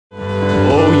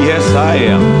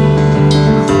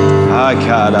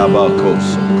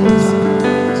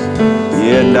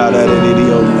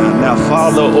Now,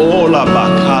 Father,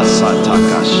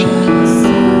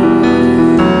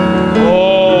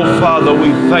 oh, Father,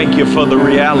 we thank you for the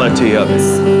reality of it.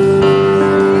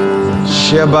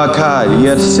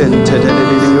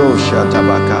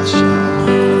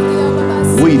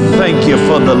 We thank you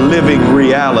for the living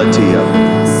reality of it.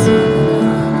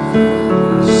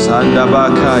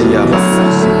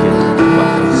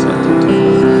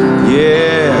 Yeah.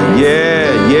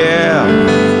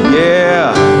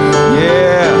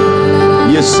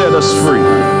 You set us free.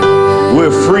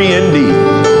 We're free indeed.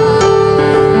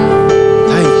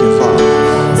 Thank you, Father.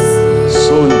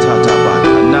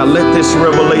 Now let this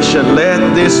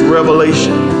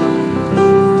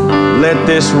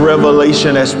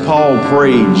revelation, as Paul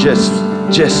prayed, just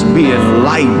be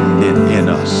enlightened in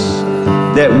us,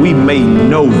 that we may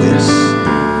know this,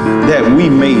 that we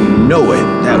may know it,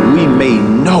 that we may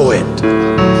know it,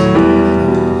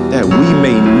 that we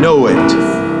may know it.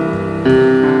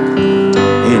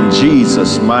 In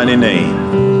Jesus' mighty name.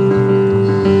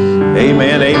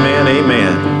 Amen, amen,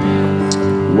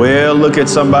 amen. Well, look at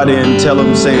somebody and tell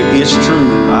them, say, it's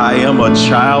true. I am a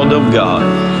child of God.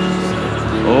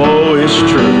 Oh, it's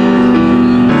true.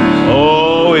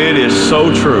 Oh, it is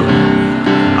so true.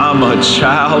 I'm a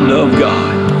child of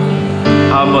God.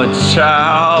 I'm a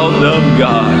child of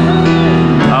God.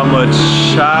 I'm a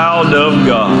child of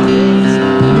God.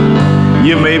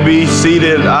 You may be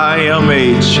seated. I am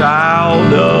a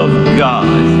child of God.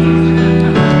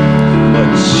 A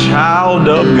child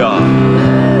of God.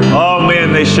 Oh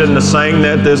man, they shouldn't have sang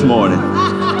that this morning.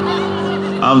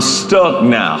 I'm stuck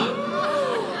now.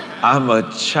 I'm a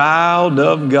child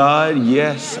of God.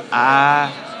 Yes,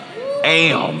 I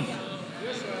am.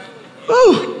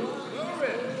 Woo.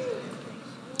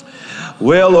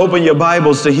 Well, open your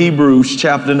Bibles to Hebrews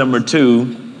chapter number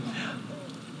 2.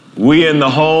 We in the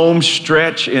home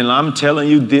stretch, and I'm telling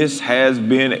you, this has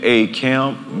been a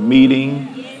camp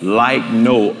meeting like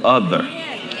no other.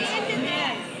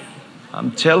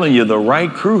 I'm telling you, the right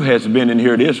crew has been in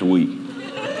here this week.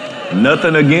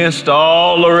 Nothing against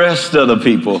all the rest of the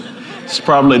people. It's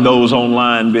probably those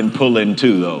online been pulling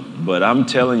too, though. But I'm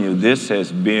telling you, this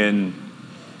has been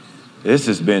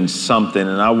something.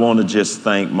 And I want to just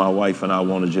thank my wife, and I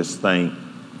want to just thank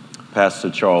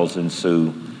Pastor Charles and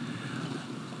Sue.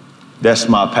 That's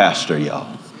my pastor,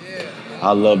 y'all.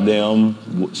 I love them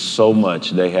so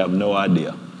much. They have no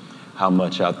idea how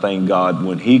much I thank God.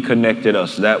 When he connected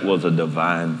us, that was a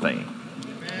divine thing.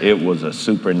 It was a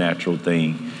supernatural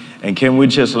thing. And can we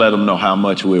just let them know how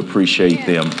much we appreciate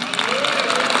them?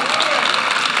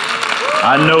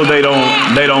 I know they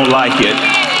don't like it,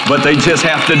 but they just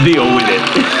have to deal with it.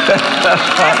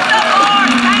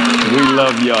 We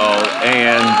love y'all,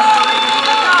 and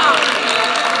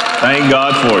thank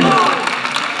God for you.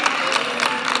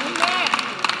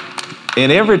 And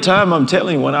every time, I'm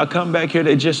telling you, when I come back here,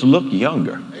 they just look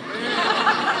younger.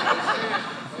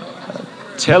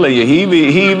 Telling you, he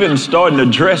even starting to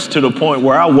dress to the point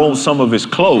where I want some of his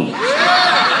clothes.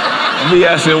 I'll be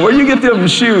asking, where you get them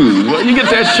shoes? Where you get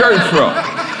that shirt from?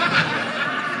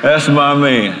 That's my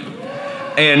man.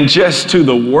 And just to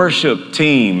the worship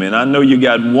team, and I know you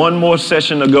got one more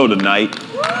session to go tonight,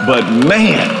 but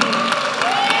man,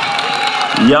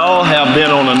 y'all have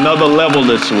been on another level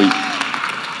this week.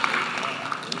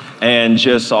 And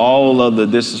just all of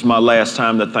this is my last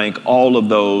time to thank all of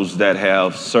those that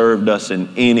have served us in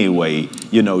any way.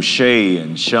 You know, Shay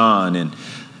and Sean, and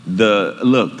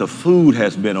the food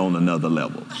has been on another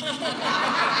level.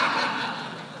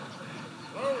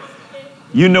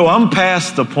 You know, I'm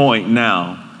past the point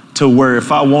now to where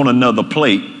if I want another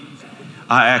plate,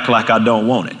 I act like I don't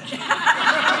want it.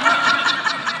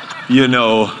 You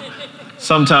know,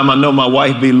 sometimes I know my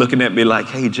wife be looking at me like,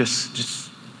 hey, just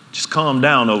calm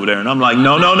down over there. And I'm like,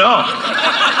 no.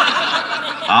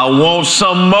 I want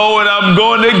some more, and I'm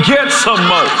going to get some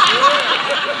more.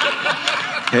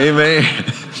 Amen.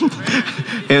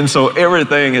 And so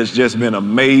everything has just been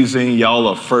amazing. Y'all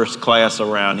are first class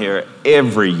around here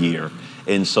every year.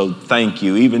 And so thank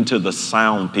you, even to the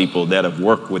sound people that have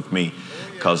worked with me,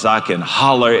 because I can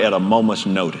holler at a moment's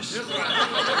notice.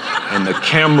 And the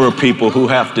camera people who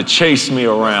have to chase me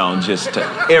around, just to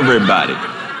everybody.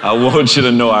 I want you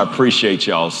to know I appreciate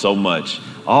y'all so much.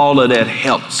 All of that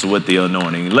helps with the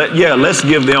anointing. Let's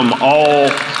give them all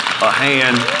a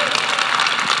hand.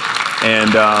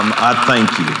 And I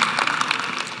thank you.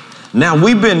 Now,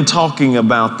 we've been talking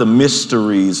about the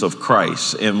mysteries of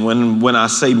Christ. And when I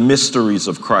say mysteries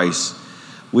of Christ,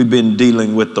 we've been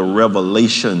dealing with the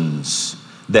revelations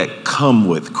that come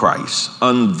with Christ,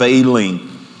 unveiling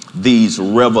these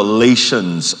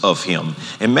revelations of him.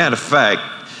 And matter of fact,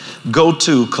 go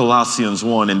to Colossians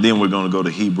 1, and then we're going to go to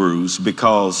Hebrews,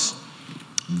 because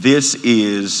this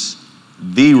is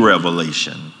the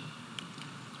revelation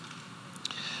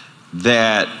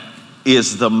that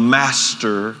is the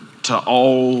master to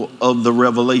all of the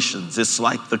revelations. It's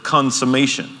like the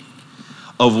consummation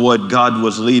of what God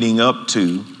was leading up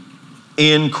to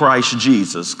in Christ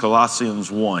Jesus.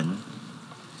 Colossians 1,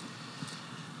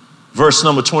 verse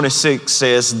number 26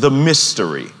 says, the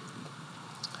mystery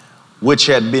which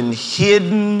had been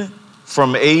hidden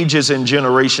from ages and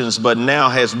generations, but now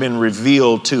has been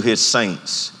revealed to his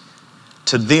saints.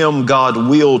 To them God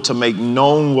willed to make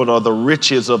known what are the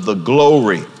riches of the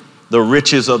glory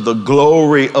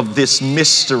of this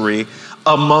mystery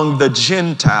among the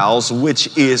Gentiles,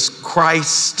 which is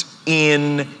Christ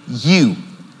in you,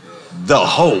 the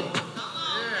hope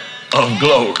of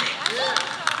glory.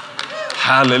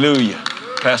 Hallelujah.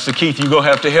 Pastor Keith, you're going to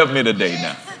have to help me today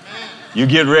now. You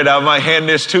get ready, I might hand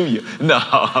this to you. No,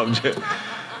 I'm just,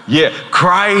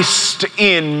 Christ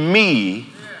in me,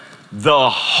 the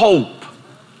hope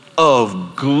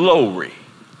of glory.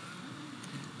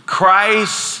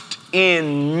 Christ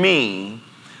in me,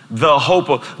 the hope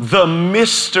of the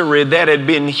mystery that had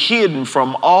been hidden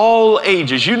from all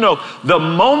ages. You know, the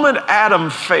moment Adam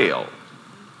fell,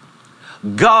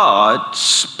 God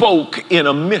spoke in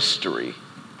a mystery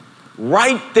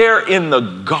right there in the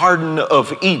Garden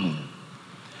of Eden.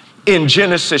 In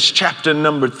Genesis chapter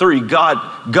number 3,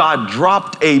 God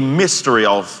dropped a mystery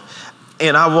off.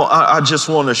 And I just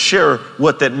want to share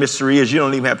what that mystery is. You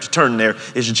don't even have to turn there.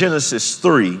 It's Genesis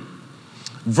 3,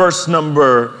 verse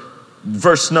number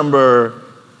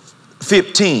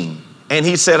 15. And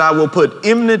he said, I will put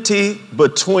enmity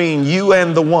between you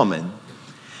and the woman,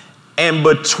 and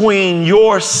between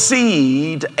your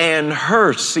seed and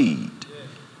her seed.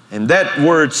 And that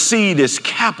word seed is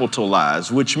capitalized,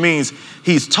 which means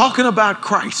he's talking about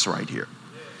Christ right here.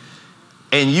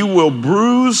 And you will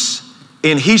bruise,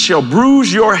 and he shall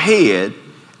bruise your head,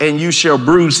 and you shall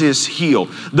bruise his heel.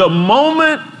 The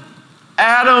moment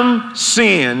Adam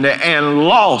sinned and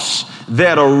lost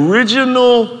that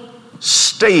original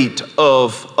state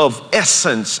of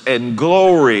essence and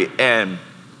glory and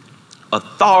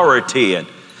authority and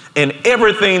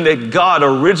everything that God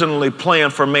originally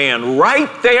planned for man, right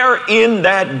there in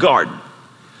that garden,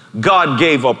 God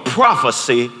gave a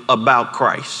prophecy about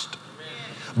Christ.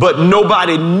 But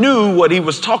nobody knew what he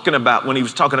was talking about when he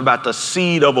was talking about the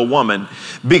seed of a woman,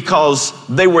 because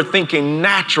they were thinking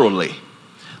naturally.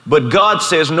 But God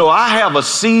says, no, I have a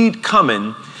seed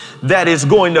coming that is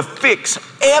going to fix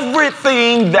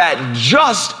everything that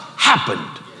just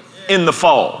happened in the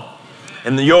fall.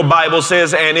 And your Bible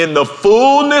says, and in the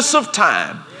fullness of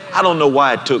time. I don't know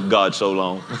why it took God so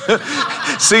long.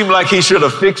 Seemed like he should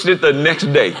have fixed it the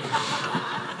next day.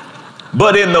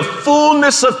 But in the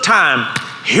fullness of time,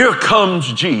 here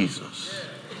comes Jesus,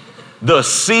 the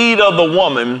seed of the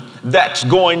woman that's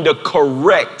going to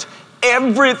correct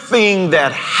everything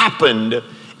that happened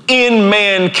in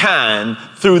mankind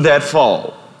through that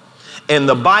fall. And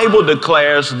the Bible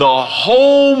declares the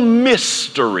whole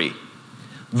mystery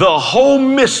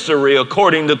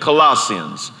according to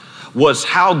Colossians was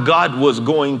how God was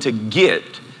going to get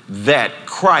that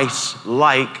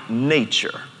Christ-like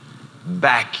nature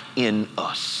back in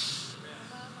us.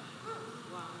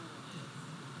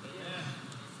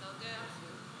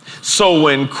 So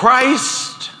when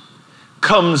Christ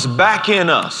comes back in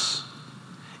us,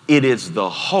 it is the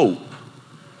hope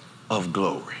of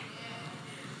glory.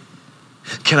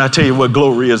 Can I tell you what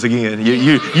glory is again?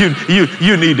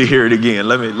 You need to hear it again.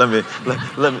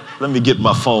 Let me get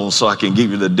my phone so I can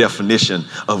give you the definition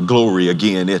of glory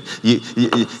again.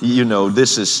 You know,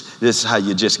 this is how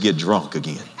you just get drunk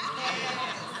again.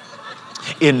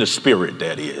 In the spirit,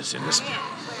 that is, in the spirit.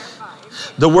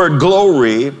 The word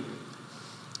glory,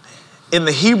 in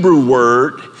the Hebrew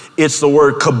word, it's the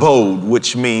word kabod,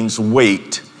 which means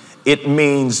weight. It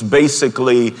means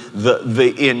basically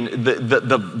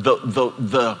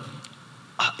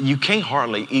you can't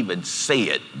hardly even say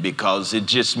it, because it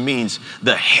just means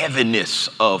the heaviness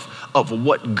of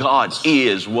what God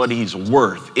is, what he's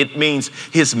worth. It means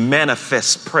his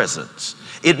manifest presence.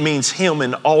 It means him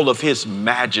in all of his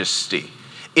majesty.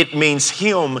 It means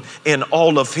him in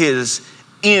all of his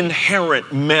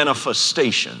inherent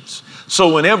manifestations.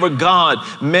 So whenever God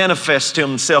manifests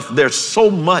himself, there's so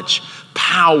much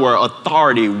power,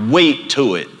 authority, weight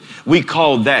to it. We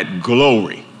call that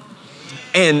glory.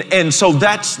 And so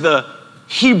that's the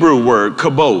Hebrew word,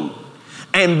 kabod.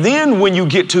 And then when you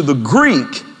get to the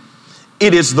Greek,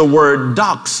 it is the word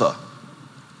doxa.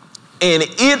 And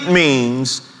it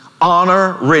means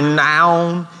honor,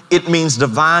 renown. It means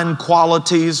divine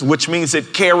qualities, which means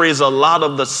it carries a lot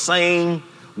of the same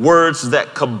words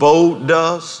that kabod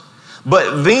does.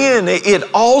 But then it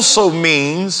also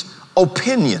means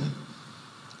opinion.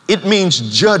 It means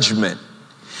judgment.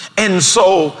 And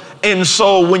so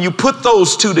when you put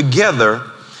those two together,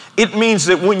 it means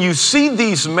that when you see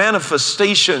these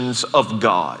manifestations of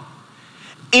God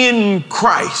in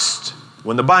Christ,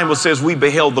 when the Bible says we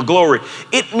beheld the glory,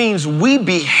 it means we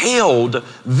beheld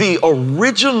the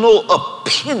original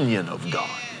opinion of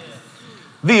God,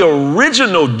 the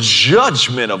original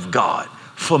judgment of God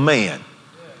for man.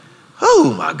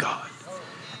 Oh my God.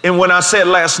 And when I said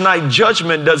last night,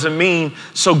 judgment doesn't mean,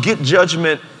 so get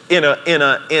judgment in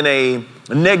a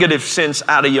negative sense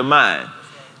out of your mind.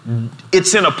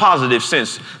 It's in a positive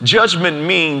sense. Judgment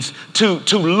means to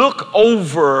look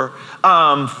over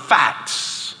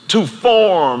facts, to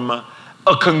form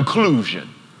a conclusion.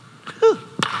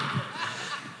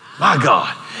 My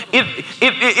God.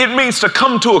 It means to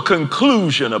come to a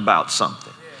conclusion about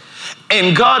something.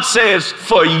 And God says,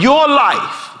 for your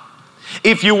life,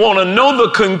 if you want to know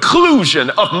the conclusion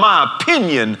of my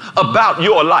opinion about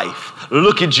your life,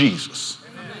 look at Jesus.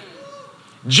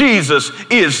 Jesus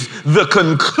is the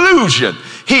conclusion.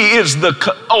 He is the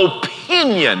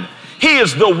opinion. He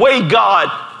is the way God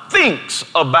thinks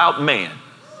about man.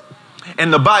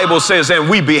 And the Bible says, and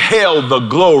we beheld the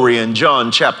glory in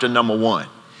John chapter number 1.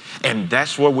 And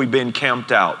that's where we've been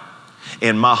camped out,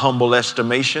 in my humble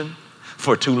estimation,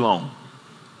 for too long.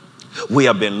 We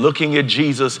have been looking at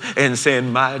Jesus and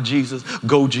saying, my Jesus,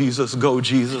 go Jesus, go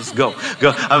Jesus, go.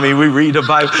 I mean, we read the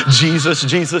Bible, Jesus,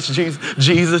 Jesus, Jesus,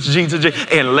 Jesus, Jesus, Jesus.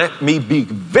 And let me be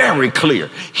very clear.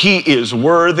 He is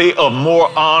worthy of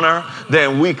more honor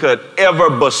than we could ever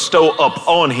bestow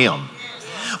upon him.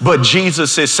 But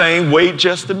Jesus is saying, wait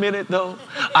just a minute though.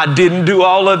 I didn't do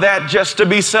all of that just to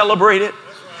be celebrated.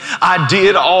 I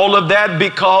did all of that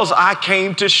because I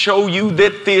came to show you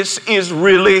that this is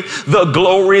really the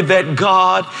glory that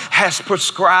God has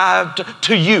prescribed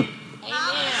to you.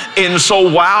 Amen. And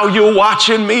so while you're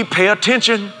watching me, pay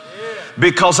attention,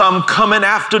 because I'm coming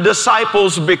after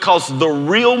disciples, because the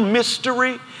real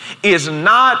mystery is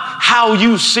not how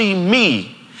you see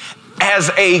me as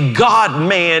a God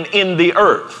man in the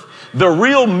earth. The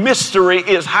real mystery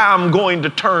is how I'm going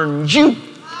to turn you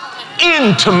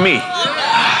into me.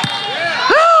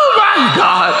 Oh my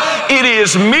God, it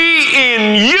is me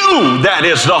in you that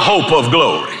is the hope of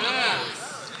glory.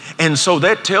 And so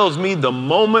that tells me the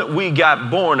moment we got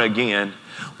born again,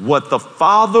 what the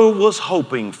Father was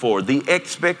hoping for, the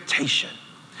expectation,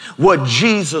 what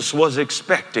Jesus was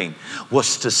expecting,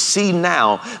 was to see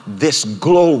now this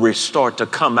glory start to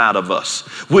come out of us,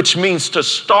 which means to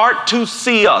start to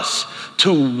see us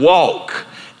to walk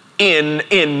in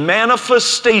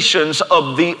manifestations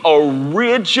of the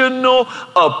original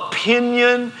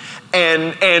opinion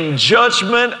and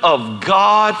judgment of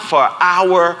God for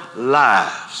our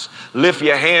lives. Lift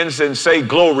your hands and say,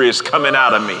 glory is coming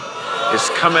out of me. It's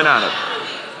coming out of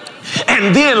me.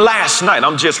 And then last night,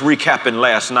 I'm just recapping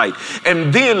last night.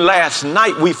 And then last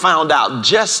night we found out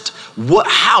just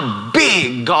how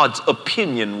big God's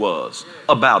opinion was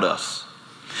about us.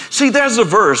 See, there's a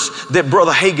verse that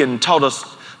Brother Hagin taught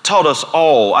us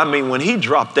all. I mean, when he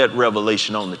dropped that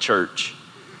revelation on the church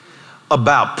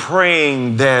about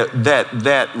praying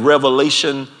that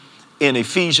revelation in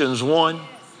Ephesians 1,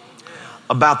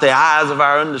 about the eyes of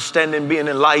our understanding being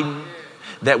enlightened,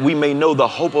 that we may know the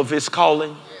hope of his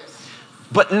calling.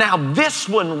 But now this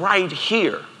one right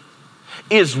here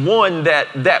is one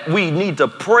that we need to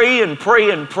pray and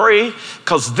pray and pray,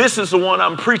 because this is the one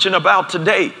I'm preaching about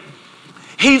today.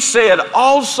 He said,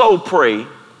 also pray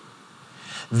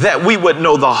that we would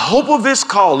know the hope of his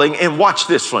calling. And watch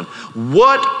this one.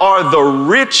 What are the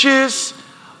riches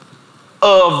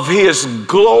of his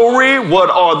glory? What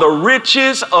are the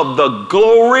riches of the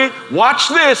glory? Watch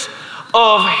this.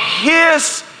 Of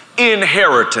his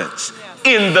inheritance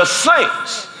in the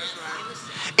saints.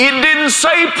 It didn't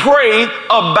say pray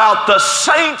about the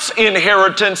saints'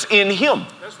 inheritance in him.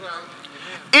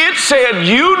 It said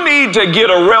you need to get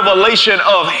a revelation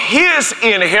of his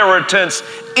inheritance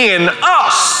in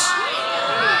us.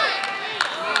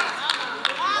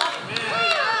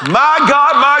 My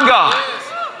God, my God.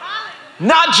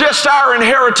 Not just our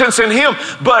inheritance in him,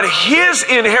 but his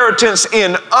inheritance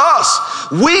in us.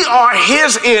 We are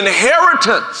his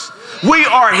inheritance. We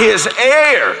are his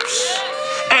heirs.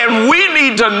 And we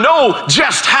need to know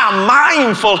just how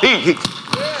mindful he is.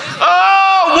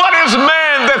 Oh, what is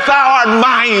man that thou art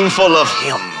mindful of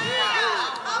him?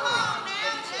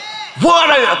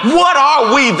 What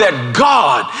are we that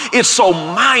God is so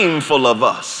mindful of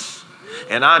us?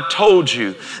 And I told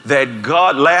you that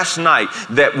God last night,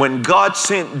 that when God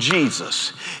sent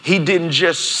Jesus, he didn't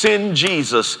just send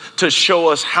Jesus to show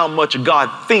us how much God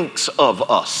thinks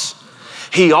of us.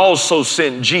 He also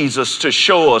sent Jesus to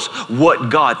show us what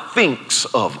God thinks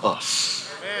of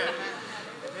us.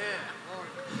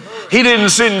 He didn't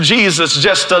send Jesus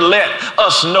just to let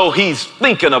us know he's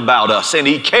thinking about us and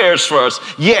he cares for us.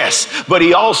 Yes, but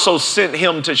he also sent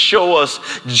him to show us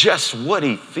just what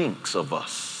he thinks of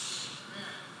us.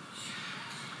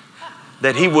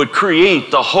 That he would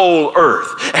create the whole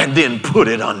earth and then put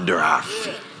it under our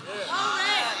feet.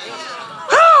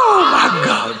 Oh my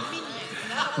God.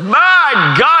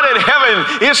 My God in heaven,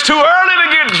 it's too early to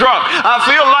get drunk. I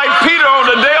feel like Peter on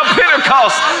the day of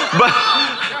Pentecost. But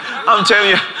I'm telling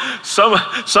you,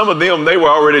 some of them, they were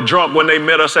already drunk when they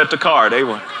met us at the car. They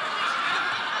were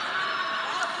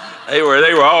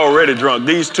already drunk.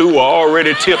 These two were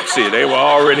already tipsy. They were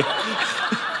already.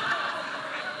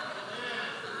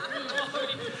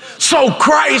 So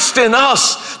Christ in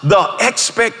us, the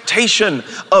expectation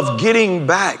of getting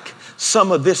back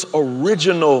some of this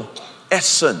original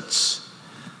essence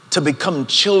to become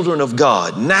children of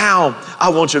God. Now I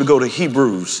want you to go to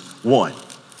Hebrews 1.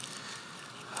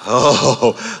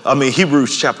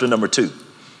 Hebrews chapter number 2.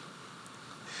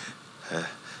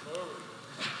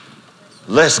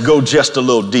 Let's go just a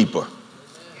little deeper.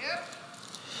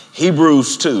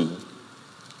 Hebrews 2.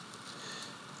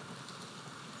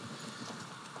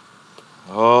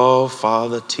 Oh,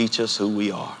 Father, teach us who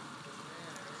we are.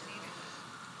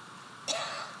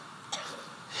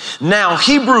 Now,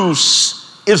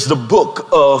 Hebrews is the book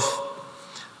of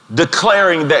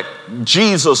declaring that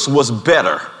Jesus was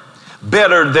better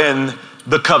than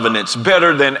the covenants,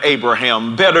 better than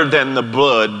Abraham, better than the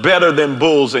blood, better than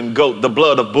bulls and goats, the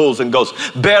blood of bulls and goats,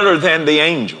 better than the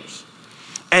angels.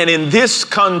 And in this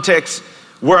context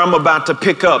where I'm about to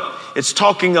pick up, it's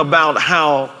talking about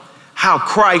how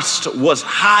Christ was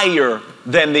higher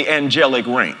than the angelic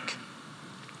rank.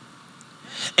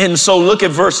 And so look at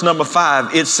verse number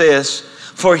 5. It says,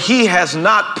 for he has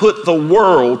not put the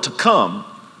world to come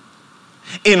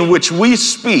in which we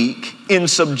speak in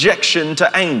subjection to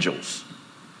angels.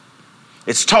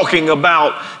 It's talking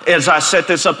about, as I set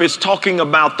this up, it's talking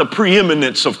about the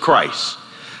preeminence of Christ.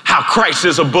 How Christ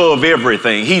is above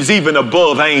everything. He's even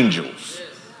above angels.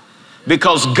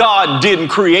 Because God didn't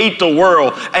create the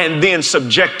world and then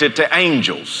subject it to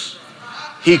angels.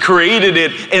 He created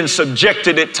it and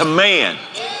subjected it to man.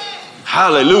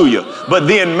 Hallelujah. But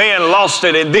then man lost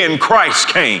it and then Christ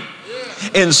came.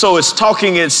 And so it's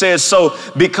talking, it says, so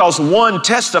because one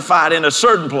testified in a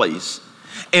certain place,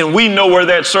 and we know where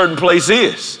that certain place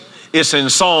is. It's in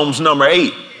Psalms number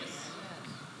 8.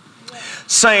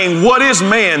 Saying, what is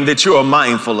man that you are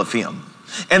mindful of him?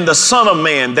 And the son of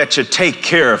man that you take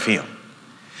care of him?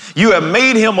 You have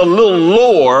made him a little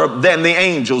lower than the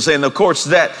angels. And of course,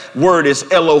 that word is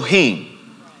Elohim.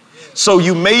 So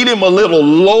you made him a little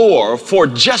lower for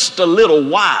just a little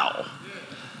while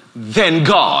than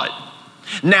God.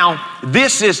 Now,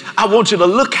 I want you to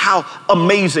look how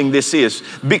amazing this is,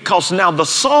 because now the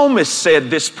psalmist said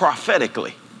this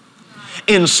prophetically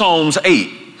in Psalms 8,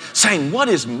 saying, what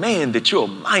is man that you're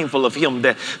mindful of him,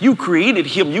 that you created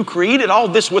him? You created all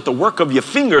this with the work of your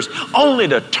fingers, only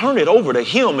to turn it over to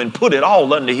him and put it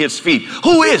all under his feet.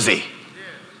 Who is he?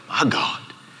 My God.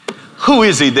 Who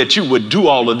is he that you would do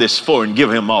all of this for and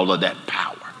give him all of that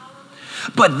power?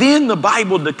 But then the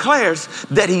Bible declares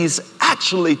that he's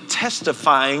actually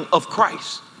testifying of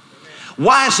Christ.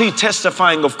 Why is he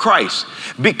testifying of Christ?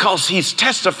 Because he's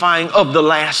testifying of the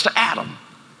last Adam.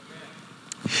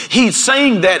 He's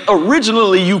saying that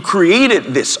originally you created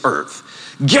this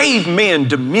earth, gave man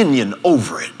dominion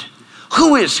over it.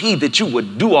 Who is he that you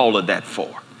would do all of that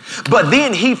for? But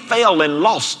then he fell and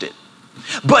lost it.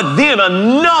 But then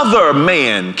another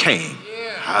man came.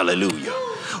 Hallelujah.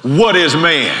 What is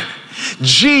man?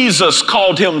 Jesus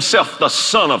called himself the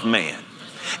Son of Man.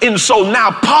 And so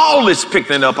now Paul is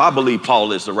picking it up. I believe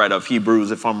Paul is the writer of Hebrews.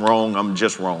 If I'm wrong, I'm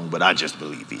just wrong, but I just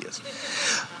believe he is.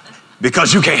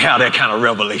 Because you can't have that kind of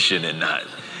revelation and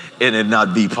it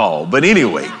not be Paul. But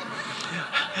anyway,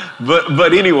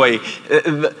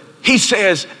 he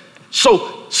says,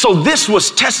 so this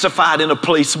was testified in a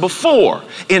place before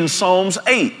in Psalms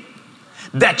 8.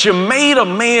 That you made a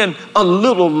man a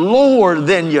little lower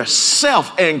than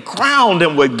yourself and crowned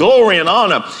him with glory and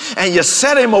honor. And you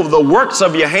set him over the works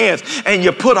of your hands, and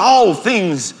you put all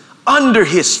things under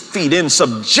his feet in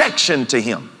subjection to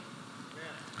him.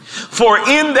 For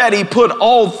in that he put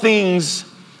all things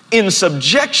in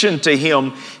subjection to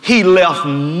him, he left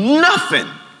nothing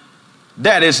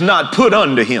that is not put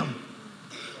under him.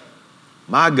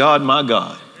 My God, my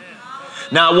God.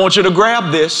 Now I want you to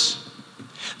grab this,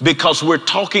 because we're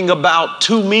talking about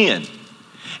two men.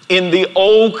 In the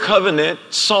Old Covenant,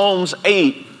 Psalms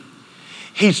 8,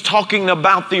 he's talking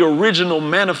about the original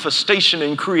manifestation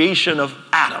and creation of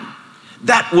Adam.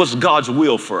 That was God's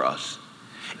will for us.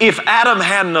 If Adam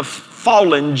hadn't have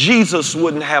fallen, Jesus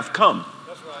wouldn't have come.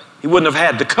 He wouldn't have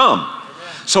had to come.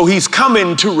 So he's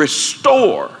coming to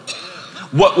restore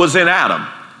what was in Adam.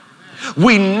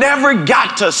 We never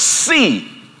got to see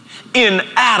in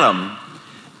Adam,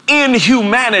 in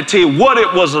humanity, what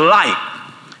it was like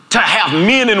to have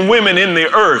men and women in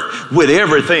the earth with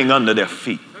everything under their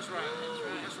feet.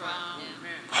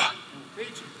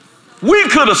 We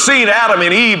could have seen Adam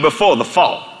and Eve before the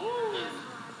fall,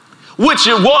 which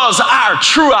it was our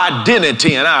true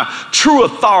identity and our true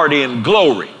authority and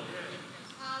glory,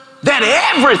 that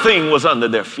everything was under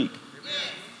their feet.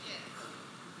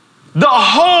 The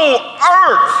whole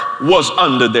earth was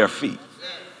under their feet.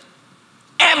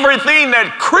 Everything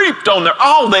that creeped on there,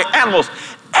 all the animals,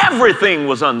 everything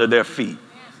was under their feet.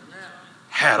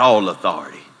 Had all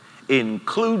authority,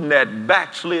 including that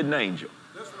backslidden angel.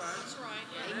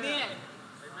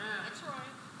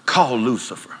 Called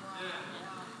Lucifer.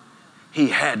 He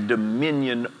had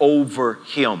dominion over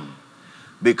him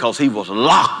because he was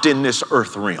locked in this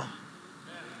earth realm.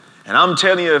 And I'm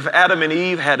telling you, if Adam and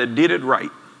Eve had did it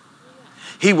right,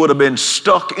 he would have been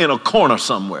stuck in a corner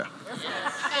somewhere.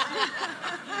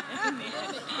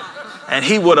 And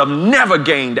he would have never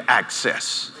gained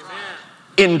access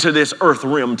into this earth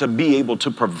realm to be able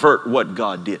to pervert what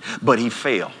God did. But he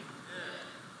failed.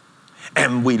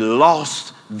 And we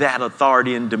lost that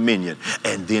authority and dominion.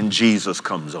 And then Jesus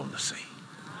comes on the scene.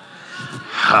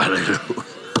 Hallelujah.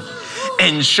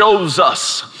 And shows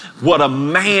us what a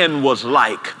man was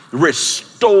like,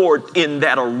 restored in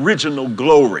that original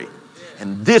glory.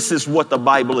 And this is what the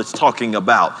Bible is talking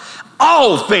about.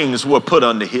 All things were put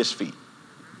under his feet.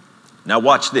 Now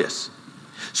watch this.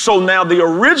 So now the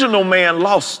original man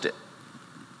lost it.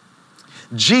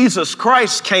 Jesus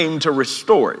Christ came to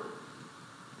restore it.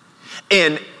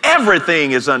 And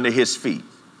everything is under his feet.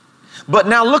 But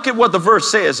now look at what the verse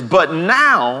says. But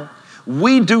now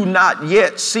we do not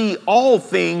yet see all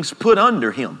things put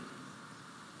under him.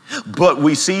 But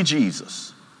we see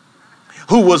Jesus,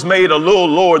 who was made a little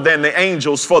lower than the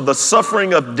angels for the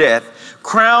suffering of death,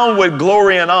 crowned with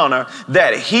glory and honor,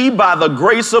 that he by the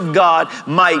grace of God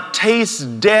might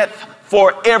taste death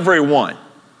for everyone.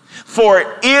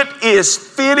 For it is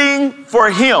fitting for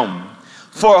him,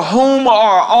 for whom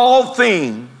are all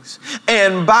things,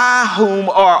 and by whom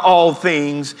are all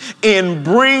things, in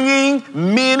bringing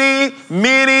many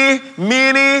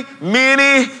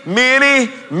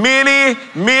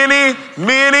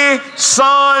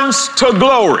sons to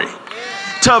glory,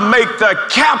 to make the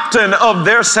captain of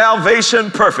their salvation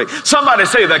perfect. Somebody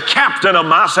say, the captain of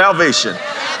my salvation.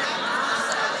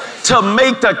 To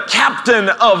make the captain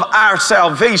of our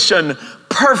salvation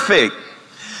perfect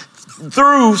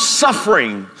through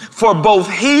suffering. For both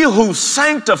he who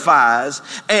sanctifies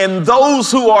and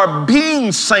those who are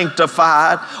being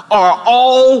sanctified are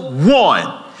all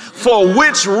one. For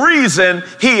which reason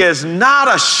he is not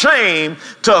ashamed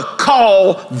to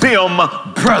call them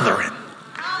brethren.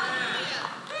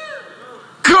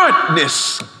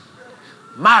 Goodness,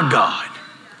 my God.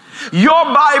 Your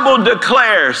Bible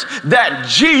declares that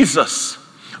Jesus,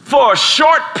 for a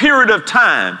short period of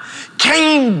time,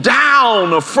 came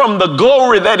down from the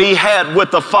glory that he had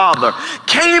with the Father,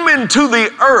 came into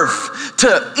the earth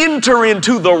to enter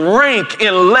into the rank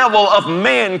and level of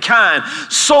mankind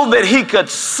so that he could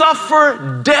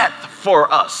suffer death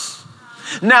for us.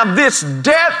 Now, this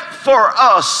death for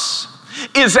us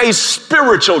is a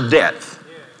spiritual death.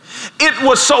 It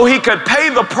was so he could pay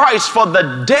the price for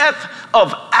the death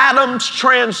of Adam's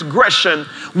transgression,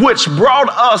 which brought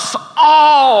us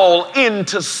all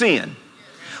into sin,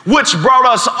 which brought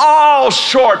us all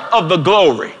short of the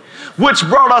glory, which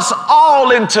brought us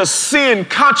all into sin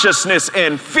consciousness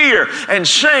and fear and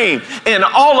shame and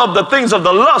all of the things of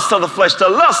the lust of the flesh, the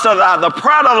lust of the eye, the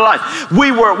pride of life.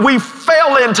 We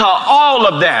fell into all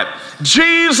of that.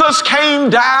 Jesus came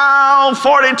down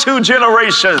 42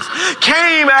 generations,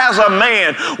 came as a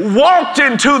man, walked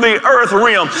into the earth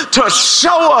realm to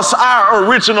show us our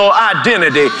original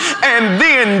identity, and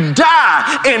then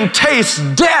die and taste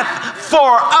death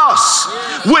for us,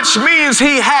 which means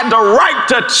he had to write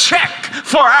the check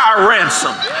for our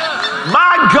ransom.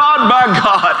 My God, my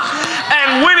God.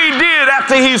 And when he did,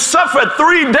 after he suffered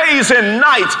 3 days and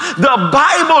nights, the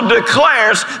Bible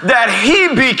declares that he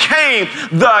became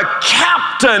the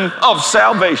captain of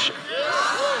salvation.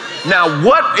 Now,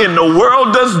 what in the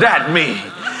world does that mean?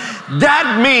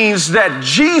 That means that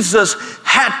Jesus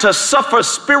had to suffer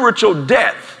spiritual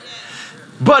death.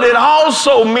 But it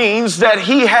also means that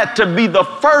he had to be the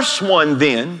first one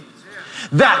then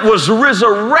that was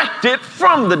resurrected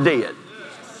from the dead.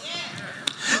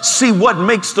 See, what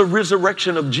makes the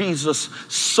resurrection of Jesus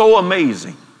so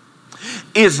amazing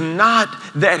is not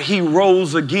that he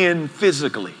rose again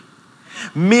physically.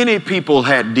 Many people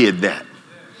did that.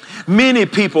 Many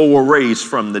people were raised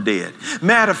from the dead.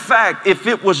 Matter of fact, if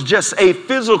it was just a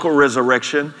physical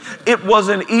resurrection, it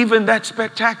wasn't even that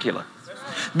spectacular,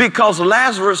 because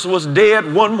Lazarus was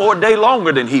dead one more day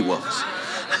longer than he was.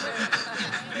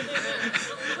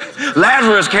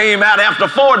 Lazarus came out after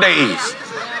 4 days.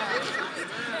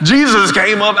 Jesus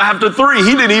came up after 3.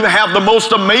 He didn't even have the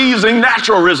most amazing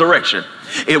natural resurrection.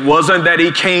 It wasn't that he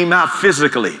came out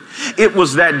physically. It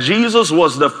was that Jesus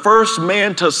was the first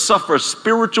man to suffer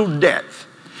spiritual death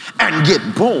and get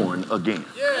born again.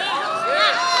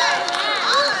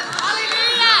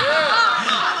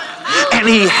 And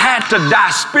he had to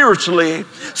die spiritually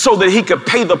so that he could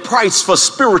pay the price for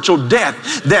spiritual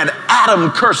death that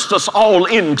Adam cursed us all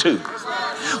into.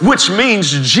 Which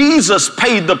means Jesus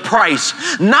paid the price,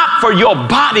 not for your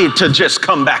body to just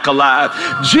come back alive.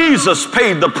 Jesus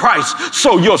paid the price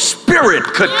so your spirit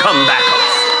could come back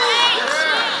alive.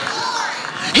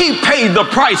 He paid the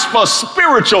price for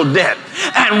spiritual death.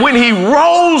 And when he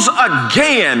rose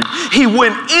again, he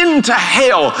went into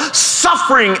hell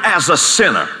suffering as a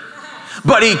sinner.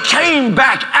 But he came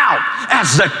back out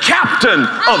as the captain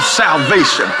of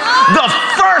salvation, the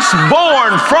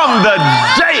firstborn from the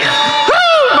dead.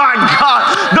 Oh my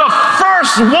God, the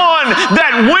first one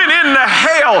that went into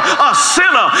hell, a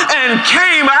sinner, and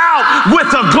came out with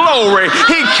the glory.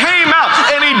 He came out,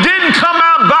 and he didn't come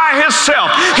out by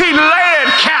himself. He led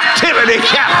captivity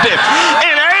captive.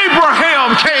 And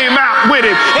Abraham came out with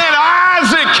him, and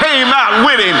Isaac came out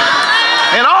with him.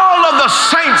 And all of the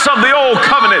saints of the old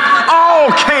covenant all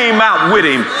came out with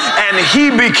him, and he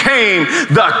became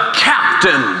the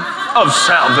captain of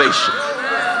salvation.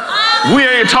 We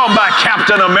ain't talking about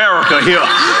Captain America here.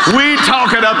 We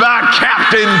talking about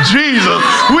Captain Jesus.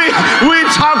 We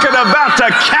talking about the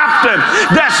captain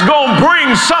that's going to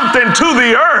bring something to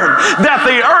the earth that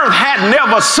the earth had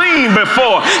never seen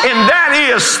before, and that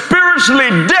is spiritually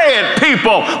dead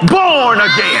people born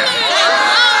again.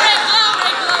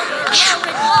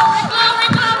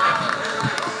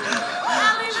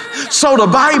 So the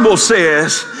Bible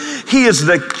says he is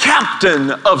the captain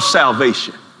of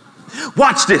salvation.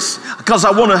 Watch this, because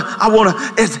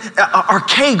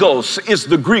archegos is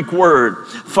the Greek word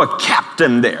for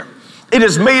captain there. It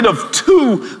is made of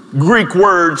 2 Greek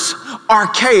words,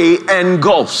 arche and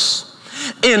gos.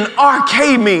 And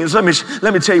arche means, let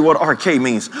me tell you what arche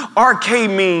means. Arche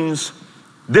means,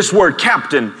 this word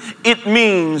captain, it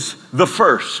means the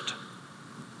first.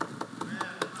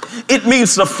 It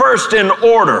means the first in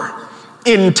order,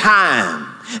 in time,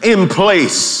 in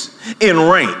place, in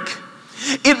rank.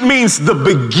 It means the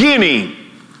beginning.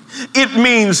 It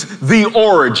means the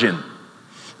origin.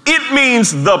 It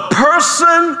means the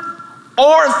person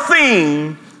or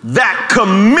thing that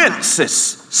commences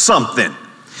something.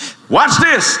 Watch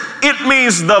this. It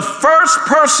means the first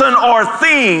person or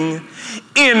thing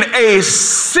in a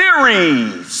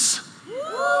series.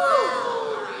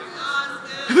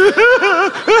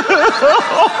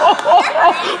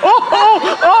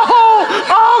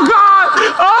 Oh God,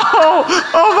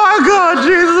 oh my God,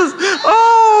 Jesus,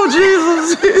 oh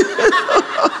Jesus.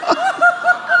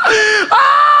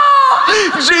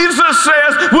 Jesus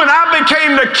says, when I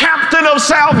became the captain of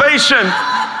salvation,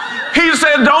 he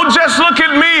said, don't just look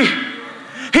at me.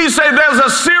 He said, there's a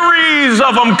series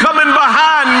of them coming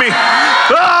behind me.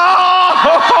 Oh,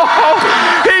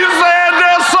 he said,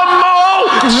 there's some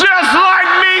more just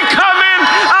like me coming.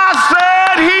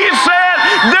 He said,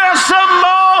 there's some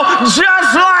more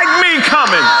just like me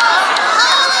coming.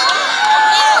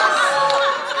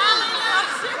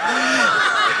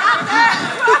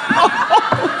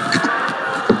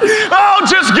 Oh,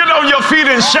 just get on your feet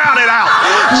and shout it out.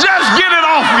 Just get it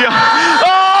off you.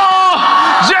 Oh,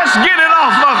 just get it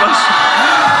off of us.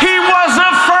 He was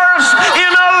the first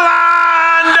in a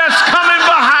line that's coming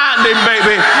behind him,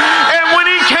 baby. And when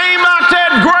he came out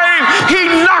that grave, he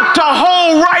knocked a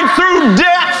hole right through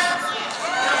death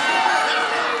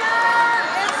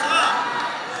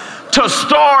to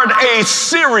start a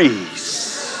series.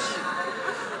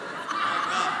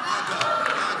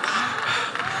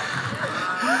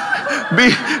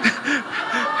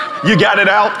 You got it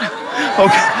out?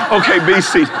 Okay, be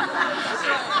seated.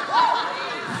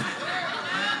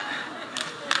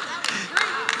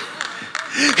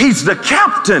 He's the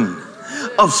captain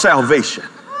of salvation.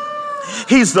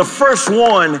 He's the first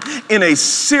one in a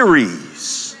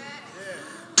series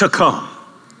to come.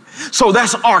 So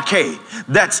that's arche.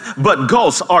 But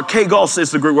gos, archegos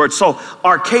is the Greek word. So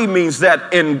arche means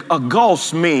that, and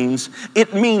gos means,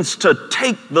 it means to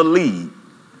take the lead.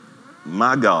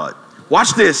 My God.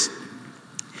 Watch this.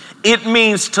 It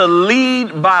means to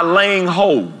lead by laying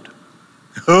hold.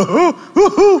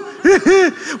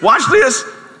 Watch this.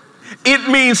 It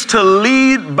means to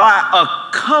lead by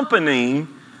accompanying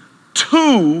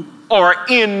to or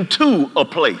into a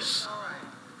place.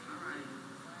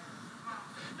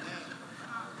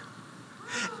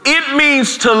 It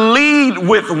means to lead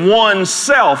with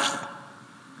oneself,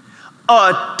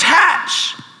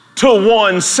 attached to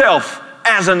oneself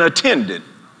as an attendant.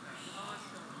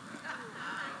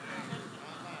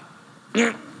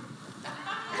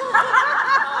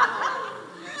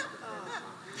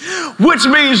 Which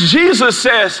means Jesus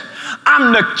says,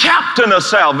 I'm the captain of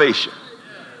salvation.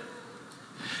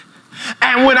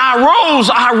 And when I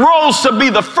rose to be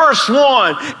the first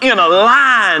one in a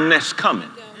line that's coming,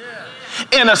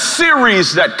 in a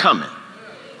series that's coming.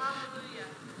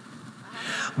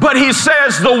 But he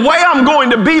says, the way I'm going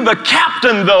to be the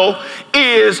captain, though,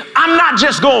 is I'm not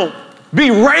just going to be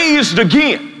raised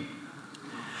again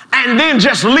and then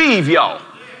just leave y'all.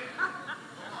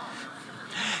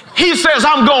 He says,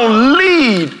 I'm going to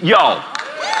lead y'all.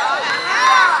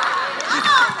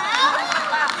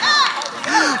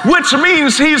 Which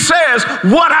means he says,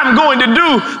 what I'm going to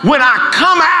do when I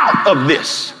come out of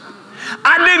this.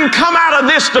 I didn't come out of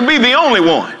this to be the only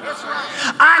one.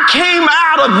 I came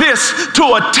out of this to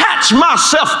attach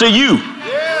myself to you.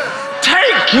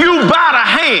 Take you by the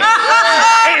hand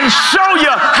and show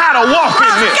you how to walk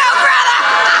in this.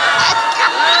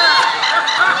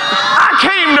 I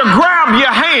came to grab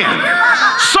your hand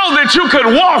so that you could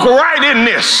walk right in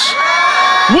this.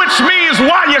 Which means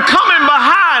while you're coming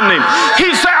behind him,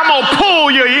 he said, I'm going to pull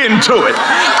you into it.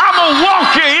 I'm going to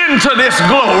walk you into this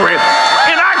glory.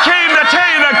 And I came to tell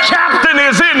you the captain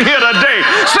is in here today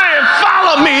saying,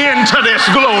 follow me into this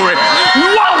glory.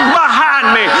 Walk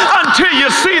behind me until you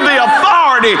see the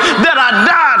authority that I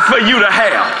died for you to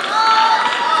have.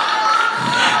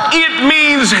 It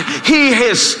means he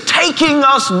is taking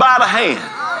us by the hand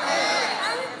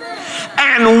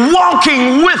and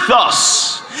walking with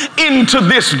us into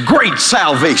this great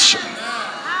salvation.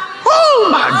 Oh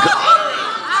my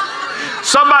God.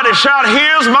 Somebody shout,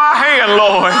 here's my hand,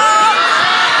 Lord.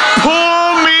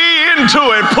 Pull me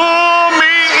into it. Pull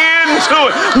me into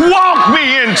it. Walk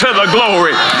me into the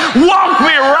glory. Walk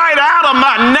me right out of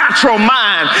my natural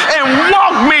mind and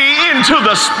walk me into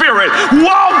the spirit.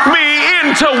 Walk me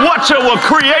into what you were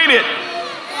created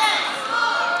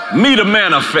me to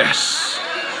manifest.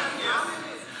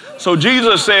 So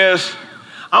Jesus says,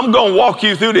 I'm going to walk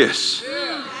you through this.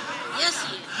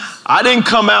 I didn't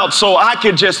come out so I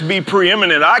could just be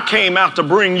preeminent. I came out to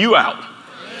bring you out.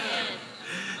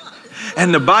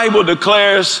 And the Bible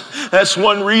declares that's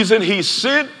one reason he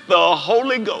sent the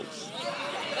Holy Ghost.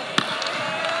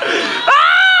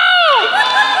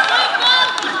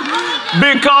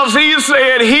 Because he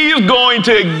said he's going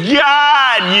to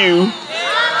guide you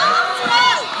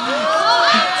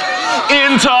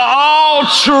into all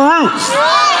truth.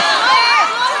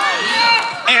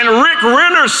 And Rick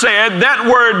Renner said that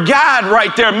word guide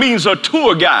right there means a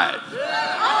tour guide.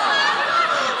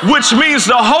 Which means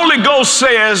the Holy Ghost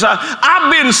says,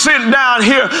 I've been sent down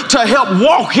here to help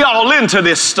walk y'all into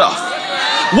this stuff.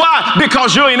 Why?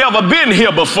 Because you ain't ever been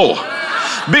here before.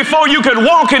 Before you could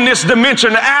walk in this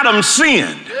dimension, Adam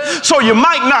sinned. So you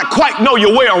might not quite know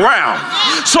your way around.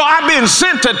 So I've been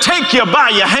sent to take you by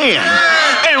your hand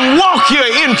and walk you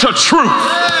into truth.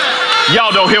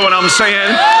 Y'all don't hear what I'm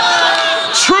saying?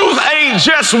 Truth ain't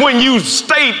just when you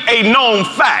state a known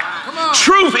fact.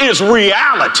 Truth is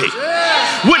reality.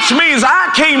 Which means I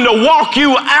came to walk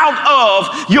you out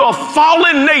of your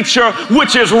fallen nature,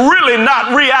 which is really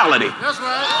not reality. That's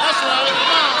right. That's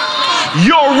right.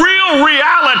 Your real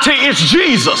reality is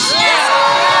Jesus.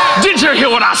 Did you hear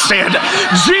what I said?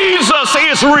 Jesus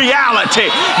is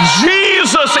reality.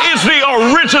 Jesus is the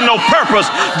original purpose.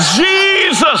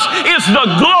 Jesus is the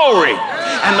glory.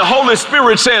 And the Holy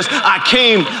Spirit says,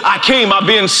 I've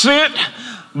been sent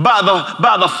by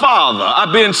the Father.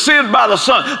 I've been sent by the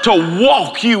Son to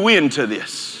walk you into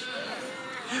this.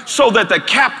 So that the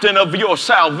captain of your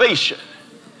salvation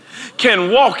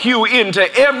can walk you into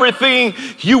everything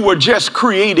you were just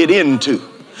created into,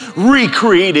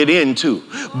 recreated into,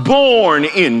 born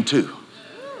into.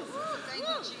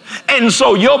 And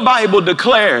so your Bible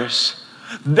declares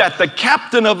that the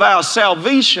captain of our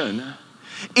salvation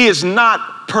is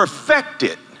not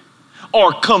perfected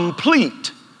or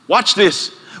complete, watch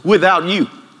this, without you.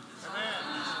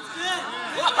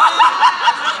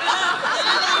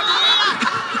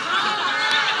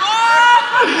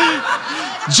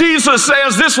 Jesus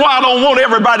says, this is why I don't want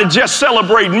everybody just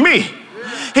celebrating me.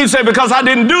 He said, because I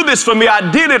didn't do this for me, I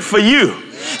did it for you.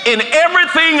 And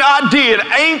everything I did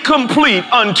ain't complete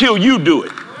until you do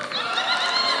it.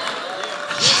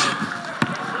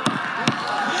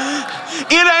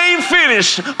 It ain't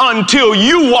finished until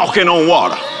you walking on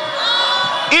water.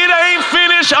 It ain't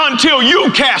finished until you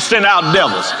casting out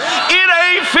devils. It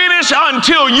ain't finished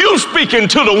until you speaking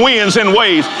to the winds and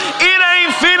waves. It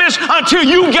ain't finished until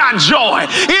you got joy.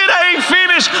 It ain't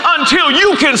finished until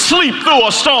you can sleep through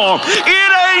a storm.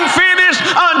 It ain't finished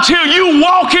until you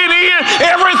walking in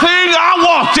everything I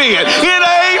walked in. It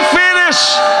ain't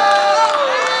finished.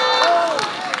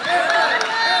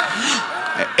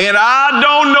 And I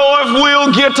don't know if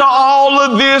we'll get to all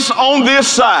of this on this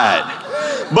side.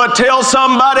 But tell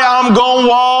somebody, I'm going to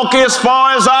walk as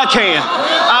far as I can.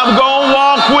 I'm going to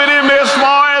walk with him as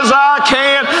far as I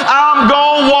can. I'm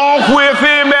going to walk with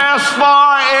him as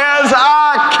far as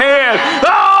I can.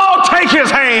 Oh, take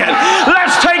his hand.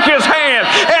 Let's take his hand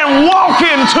and walk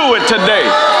into it today.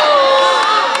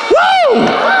 Woo!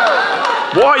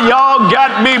 Boy, y'all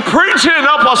got me preaching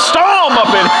up a storm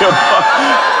up in here.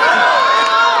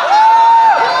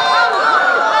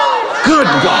 Good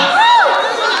God.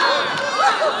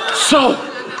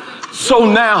 So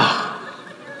now,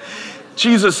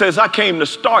 Jesus says, I came to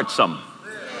start something.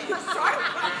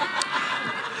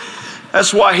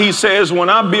 That's why he says, when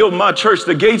I build my church,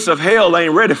 the gates of hell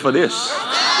ain't ready for this.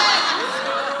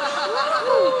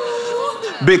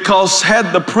 Because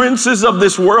had the princes of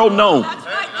this world known,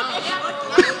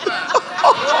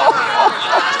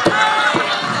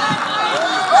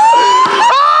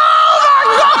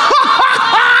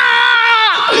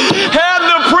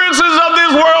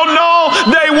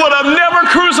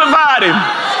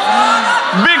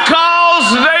 because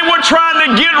they were trying to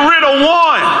get rid of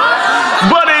one.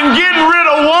 But in getting rid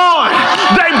of one,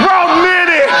 they brought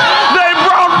many. They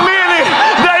brought many.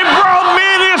 They brought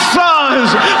many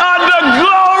sons unto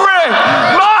glory.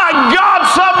 My God,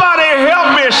 somebody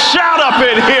help me shout up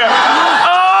in here.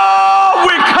 Oh,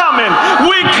 we're coming.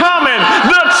 We're coming.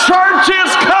 The church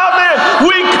is coming.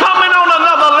 We're coming on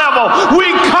another level.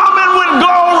 We're coming with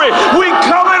glory. We're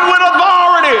coming with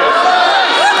authority.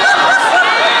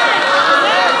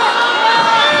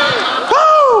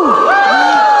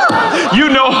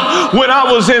 When I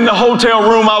was in the hotel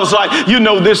room, I was like, you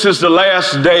know, this is the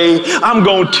last day. I'm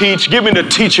going to teach. Give me the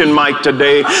teaching mic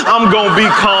today. I'm going to be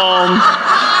calm.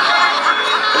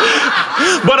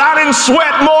 But I didn't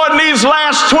sweat more in these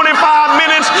last 25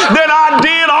 minutes than I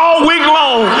did all week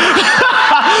long.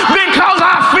 Because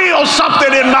I feel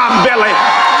something in my belly.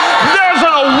 There's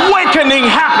an awakening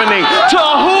happening to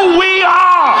who we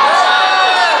are.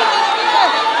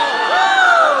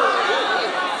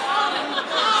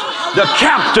 The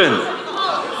captain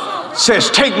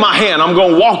says, take my hand. I'm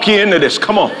going to walk you into this.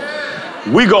 Come on.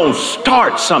 We're going to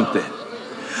start something.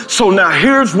 So now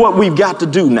here's what we've got to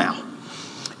do now.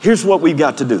 Here's what we've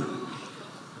got to do.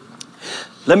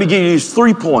 Let me give you these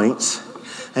 3 points,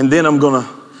 and then I'm going to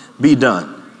be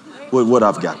done with what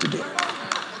I've got to do.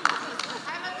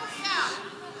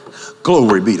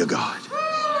 Glory be to God.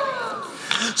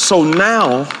 So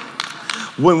now,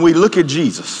 when we look at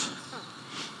Jesus,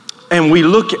 and we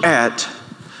look at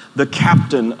the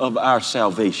captain of our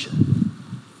salvation,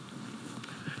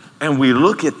 and we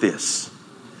look at this,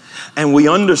 and we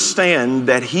understand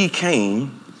that he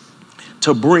came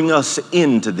to bring us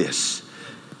into this.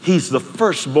 He's the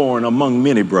firstborn among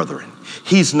many brethren.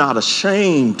 He's not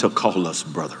ashamed to call us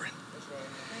brethren.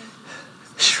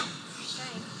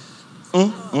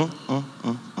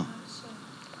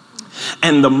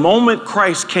 And the moment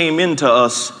Christ came into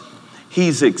us,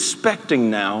 he's expecting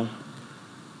now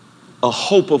a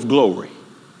hope of glory.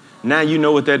 Now you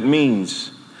know what that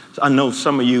means. I know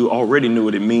some of you already knew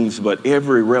what it means, but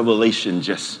every revelation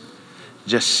just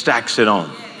stacks it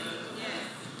on.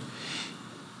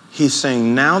 He's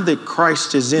saying, now that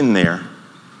Christ is in there,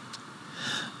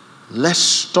 let's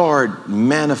start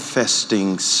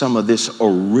manifesting some of this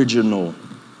original.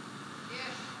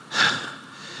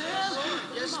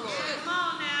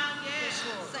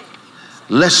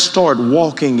 Let's start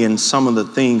walking in some of the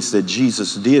things that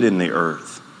Jesus did in the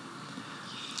earth,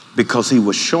 because he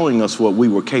was showing us what we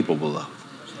were capable of.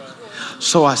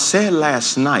 So I said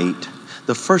last night,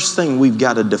 the first thing we've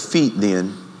got to defeat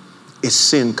then is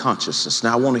sin consciousness.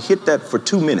 Now I want to hit that for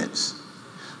 2 minutes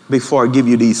before I give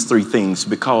you these 3 things,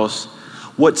 because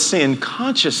what sin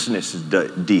consciousness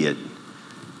did,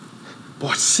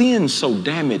 boy, sin so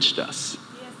damaged us.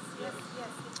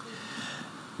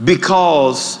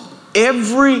 Because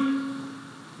every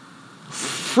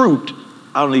fruit,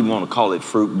 I don't even want to call it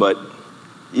fruit, but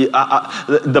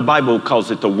the Bible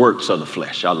calls it the works of the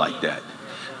flesh. I like that.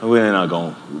 We're not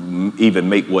going to even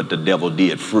make what the devil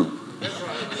did fruit.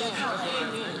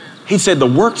 He said the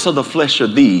works of the flesh are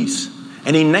these.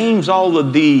 And he names all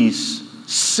of these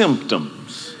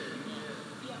symptoms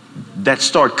that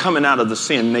start coming out of the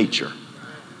sin nature.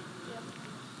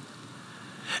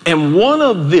 And one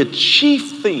of the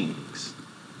chief things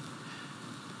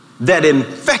that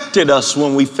infected us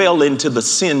when we fell into the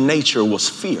sin nature was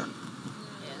fear.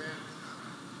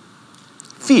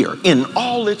 Fear in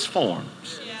all its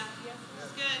forms.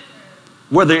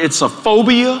 Whether it's a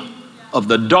phobia of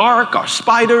the dark or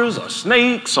spiders or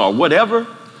snakes or whatever,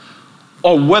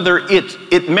 or whether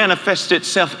it manifests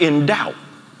itself in doubt,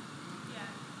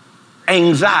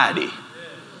 anxiety,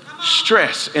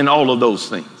 stress, and all of those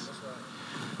things.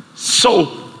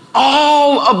 So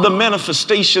all of the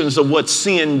manifestations of what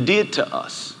sin did to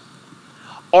us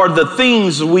are the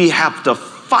things we have to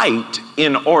fight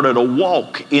in order to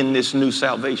walk in this new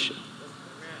salvation.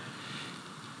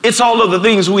 It's all of the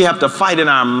things we have to fight in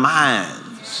our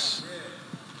minds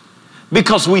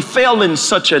because we fell in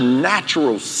such a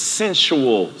natural,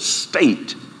 sensual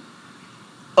state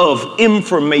of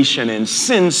information and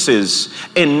senses,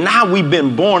 and now we've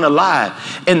been born alive,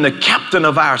 and the captain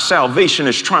of our salvation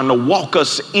is trying to walk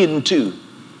us into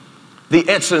the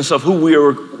essence of who we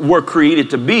were created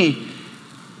to be.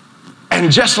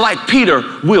 And just like Peter,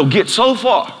 we'll get so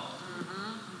far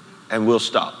and we'll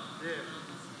stop.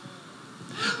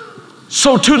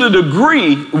 So to the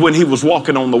degree when he was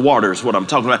walking on the water is what I'm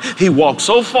talking about. He walked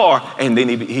so far and then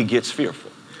he gets fearful.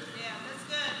 Yeah, that's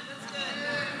good. That's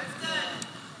good.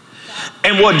 That's good.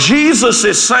 And what Jesus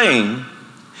is saying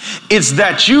is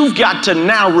that you've got to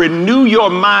now renew your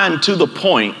mind to the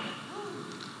point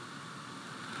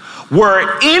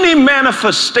where any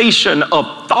manifestation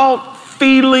of thought,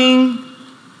 feeling,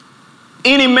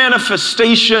 any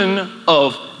manifestation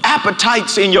of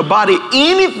appetites in your body,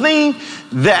 anything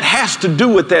that has to do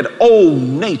with that old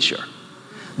nature,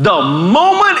 the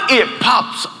moment it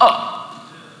pops up,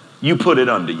 you put it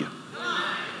under you.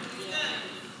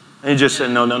 And you just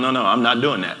say, no, I'm not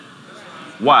doing that.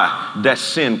 Why? That's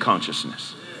sin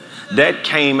consciousness. That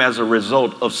came as a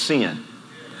result of sin.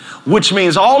 Which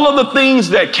means all of the things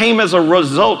that came as a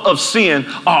result of sin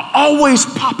are always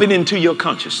popping into your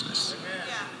consciousness.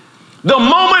 The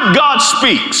moment God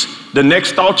speaks, the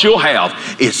next thought you'll have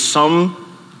is some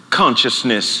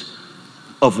consciousness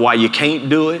of why you can't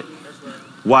do it,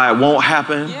 why it won't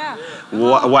happen,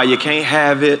 why you can't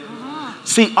have it.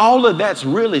 See, all of that's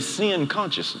really sin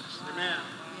consciousness.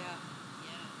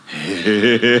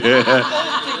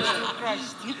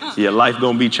 Your life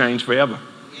gonna be changed forever.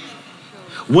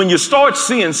 When you start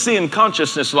seeing sin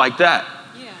consciousness like that,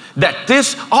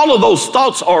 all of those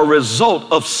thoughts are a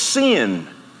result of sin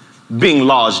being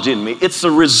lodged in me. It's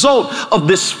a result of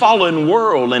this fallen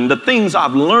world and the things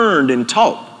I've learned and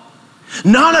taught.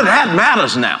 None of that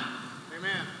matters now.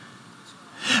 Amen.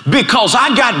 Because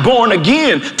I got born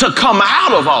again to come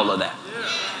out of all of that.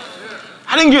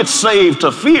 I didn't get saved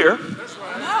to fear.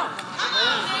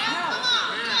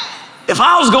 If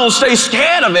I was going to stay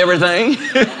scared of everything,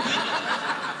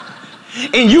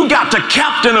 and you got the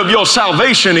captain of your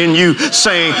salvation in you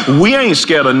saying, we ain't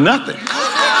scared of nothing.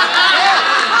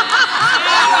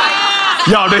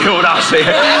 Y'all do hear what I said?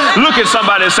 Look at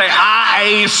somebody and say, I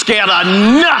ain't scared of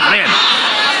nothing.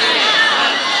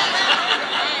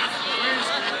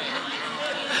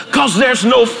 Because there's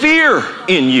no fear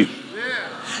in you.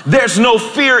 There's no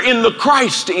fear in the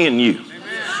Christ in you.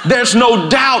 There's no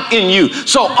doubt in you.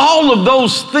 So all of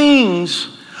those things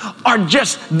are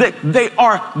just, they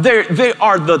are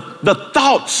the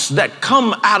thoughts that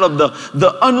come out of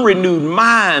the unrenewed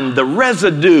mind, the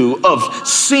residue of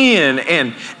sin.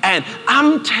 And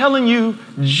I'm telling you,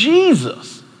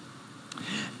 Jesus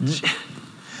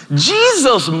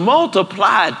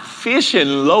multiplied fish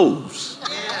and loaves.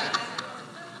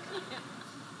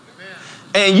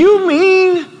 And you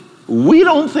mean we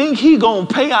don't think he gonna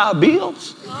pay our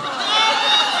bills?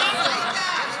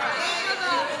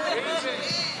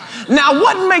 Now,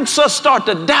 what makes us start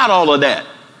to doubt all of that?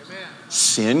 Amen.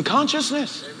 Sin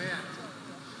consciousness. Amen.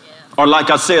 Or like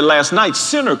I said last night,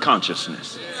 sinner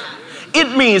consciousness. Yeah.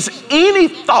 It means any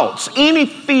thoughts, any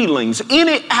feelings,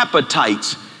 any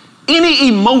appetites, any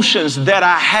emotions that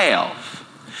I have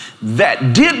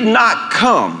that did not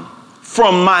come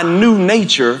from my new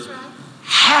nature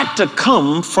had to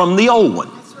come from the old one.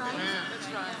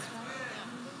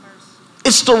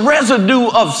 It's the residue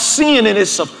of sin and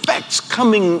its effects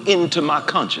coming into my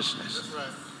consciousness.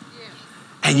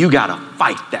 And you got to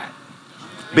fight that,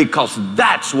 because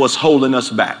that's what's holding us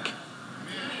back.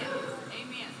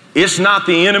 It's not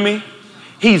the enemy.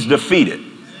 He's defeated.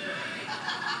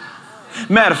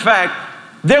 Matter of fact,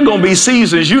 there are going to be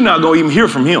seasons you're not going to even hear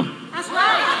from him. That's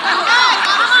right.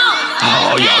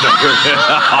 Oh, y'all don't hear that.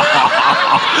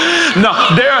 No,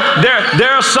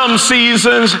 there are some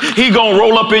seasons he going to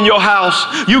roll up in your house.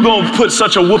 You going to put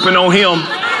such a whooping on him.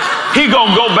 He going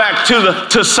to go back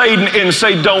to Satan and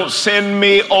say, don't send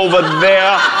me over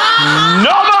there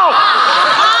no more.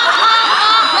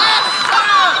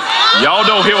 Y'all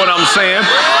don't hear what I'm saying?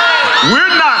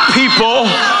 We're not people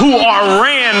who are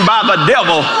ran by the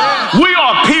devil. We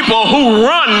are people who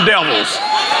run devils.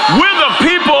 We're the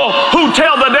people who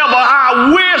tell the devil,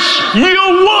 I wish you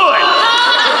would.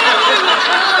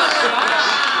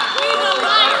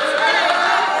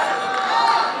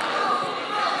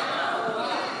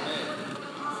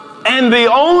 And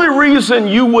the only reason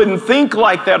you wouldn't think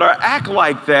like that or act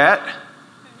like that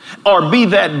or be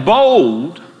that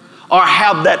bold or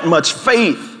have that much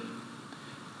faith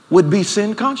would be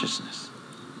sin consciousness.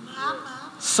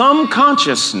 Some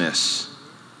consciousness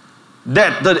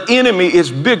that the enemy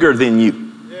is bigger than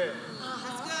you.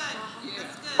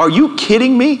 Are you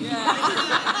kidding me?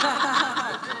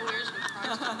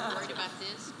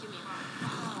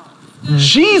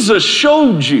 Jesus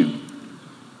showed you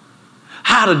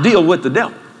how to deal with the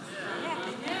devil.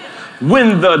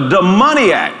 When the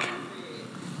demoniac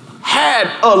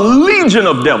had a legion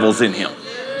of devils in him.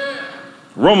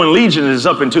 Roman legion is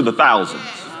up into the thousands.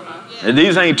 And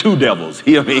these ain't two devils.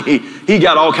 He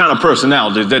got all kind of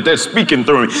personalities that they're speaking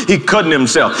through him. He cutting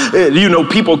himself. You know,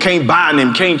 people can't bind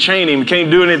him, can't chain him,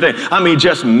 can't do anything. I mean,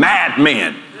 just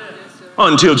madman.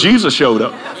 Until Jesus showed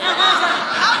up.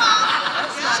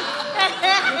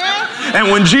 And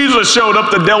when Jesus showed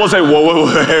up, the devil said, whoa,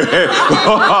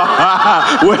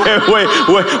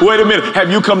 wait a minute. Have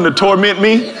you come to torment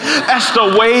me? That's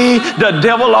the way the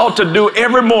devil ought to do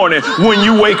every morning when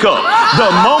you wake up. The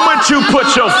moment you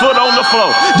put your foot on the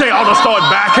floor, they ought to start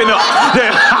backing up.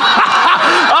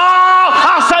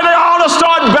 I say they ought to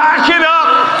start backing up.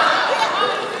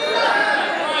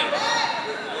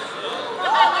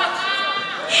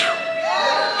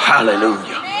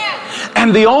 Hallelujah.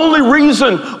 And the only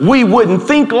reason we wouldn't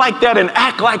think like that and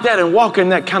act like that and walk in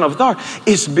that kind of authority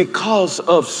is because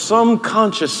of some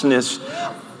consciousness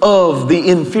of the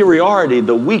inferiority,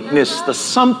 the weakness, the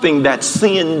something that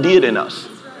sin did in us.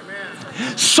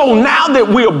 So now that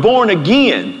we are born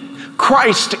again,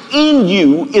 Christ in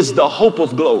you is the hope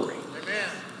of glory.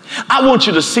 I want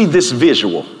you to see this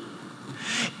visual.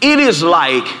 It is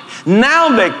like now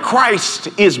that Christ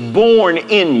is born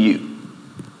in you,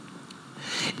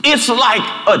 it's like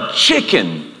a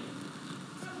chicken,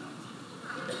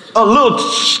 a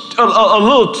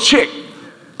little chick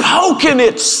poking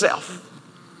itself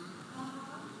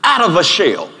out of a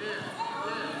shell.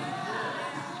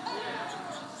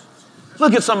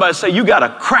 Look at somebody and say, you got to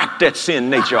crack that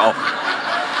sin nature off.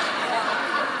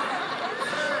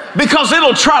 Because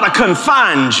it'll try to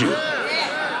confine you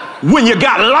when you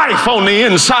got life on the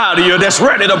inside of you that's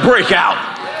ready to break out.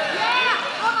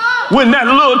 When that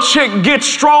little chick gets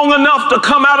strong enough to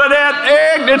come out of that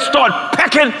egg, it starts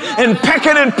pecking and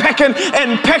pecking and pecking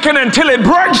and pecking until it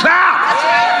breaks out.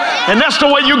 And that's the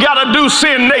way you got to do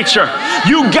sin nature.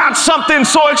 You got something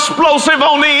so explosive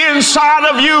on the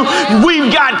inside of you. We've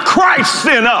got Christ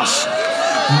in us.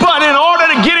 But in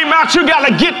order to get him out, you got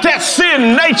to get that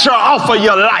sin nature off of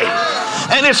your life.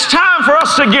 And it's time for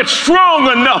us to get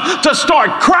strong enough to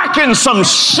start cracking some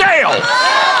shell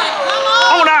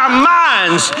on our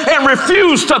minds and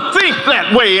refuse to think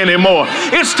that way anymore.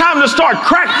 It's time to start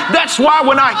cracking. That's why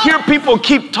when I hear people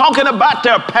keep talking about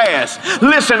their past,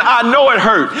 listen, I know it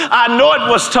hurt. I know it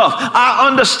was tough. I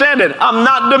understand it. I'm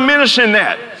not diminishing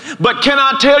that. But can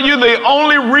I tell you the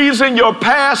only reason your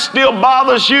past still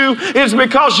bothers you is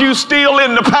because you still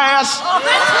in the past?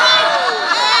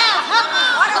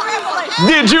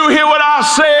 Did you hear what I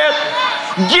said?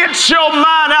 Get your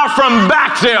mind out from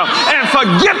back there and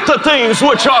forget the things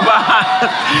which are behind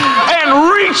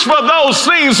and reach for those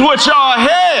things which are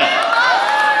ahead.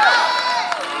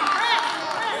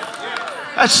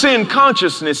 That's sin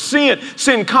consciousness.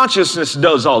 Sin consciousness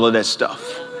does all of that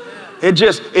stuff. It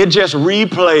just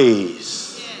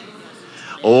replays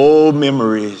old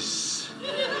memories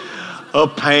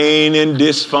of pain and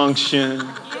dysfunction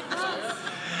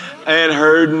and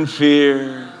hurt and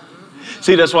fear.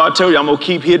 See, that's why I tell you, I'm going to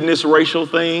keep hitting this racial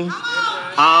thing.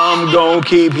 I'm going to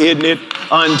keep hitting it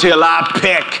until I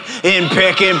peck and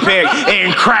peck and peck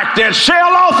and crack that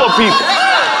shell off of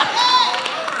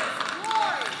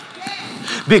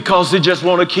people. Because they just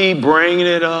want to keep bringing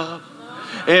it up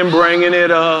and bringing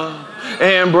it up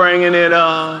and bringing it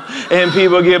up. And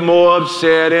people get more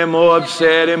upset and more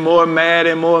upset and more mad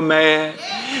and more mad.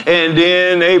 And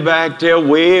then they back there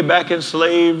way back in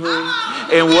slavery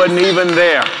and wasn't even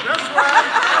there.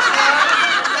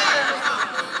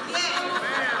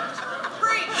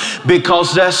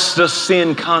 Because that's the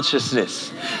sin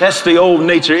consciousness. That's the old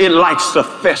nature. It likes to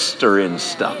fester in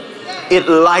stuff. It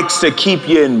likes to keep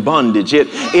you in bondage.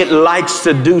 It likes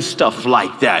to do stuff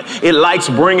like that. It likes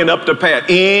bringing up the past.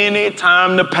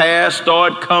 Anytime the past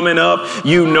start coming up,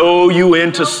 you know you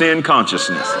into sin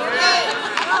consciousness.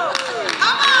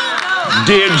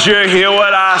 Did you hear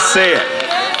what I said?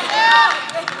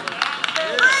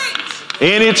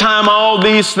 Anytime all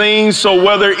these things, so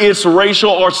whether it's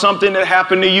racial or something that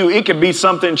happened to you, it could be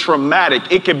something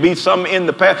traumatic. It could be something in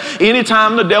the past.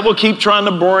 Anytime the devil keep trying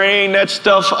to bring that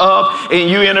stuff up and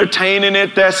you entertaining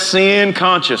it, that's sin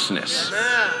consciousness.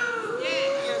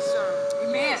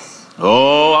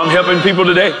 Oh, I'm helping people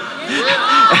today.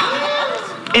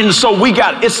 And so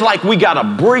it's like we got to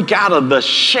break out of the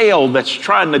shell that's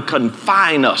trying to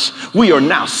confine us. We are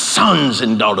now sons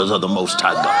and daughters of the Most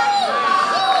High God.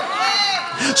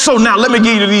 So now let me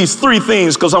give you these three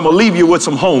things because I'm going to leave you with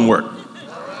some homework.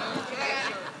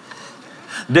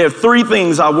 There are three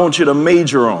things I want you to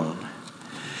major on.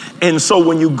 And so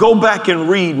when you go back and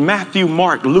read Matthew,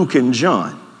 Mark, Luke, and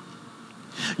John,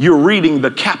 you're reading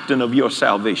the captain of your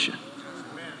salvation.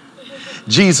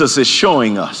 Jesus is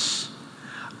showing us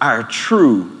our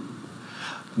true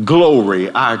glory,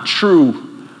 our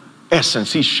true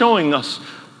essence. He's showing us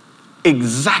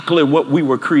exactly what we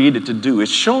were created to do.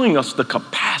 It's showing us the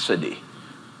capacity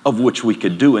of which we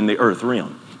could do in the earth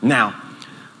realm. Now,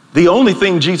 the only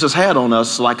thing Jesus had on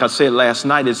us, like I said last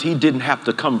night, is he didn't have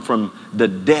to come from the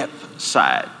death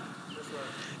side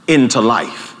into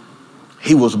life.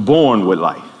 He was born with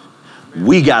life.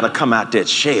 We got to come out that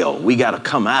shell. We got to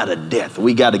come out of death.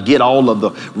 We got to get all of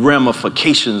the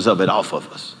ramifications of it off of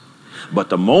us. But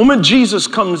the moment Jesus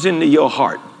comes into your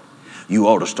heart, you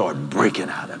ought to start breaking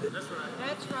out of it.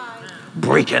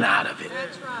 Breaking out of it.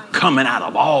 Coming out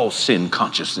of all sin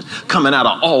consciousness. Coming out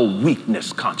of all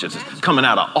weakness consciousness. Coming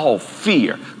out of all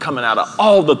fear. Coming out of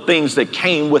all the things that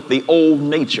came with the old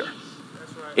nature.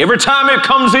 Every time it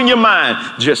comes in your mind,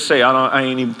 just say, I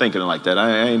ain't even thinking like that.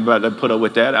 I ain't about to put up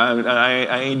with that.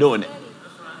 I ain't doing it.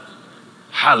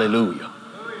 Hallelujah.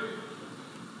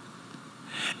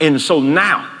 And so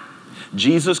now,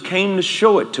 Jesus came to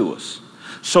show it to us.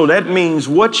 So that means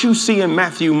what you see in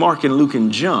Matthew, Mark, and Luke,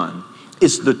 and John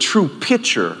is the true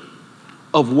picture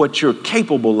of what you're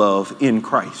capable of in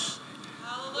Christ.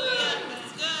 Hallelujah.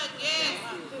 That's good.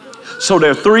 Yes. So there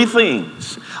are three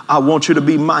things I want you to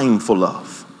be mindful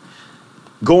of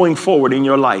going forward in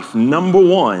your life. Number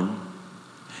one,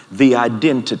 the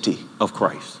identity of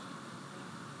Christ.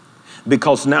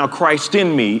 Because now Christ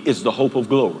in me is the hope of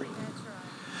glory.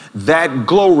 That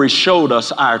glory showed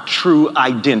us our true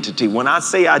identity. When I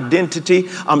say identity,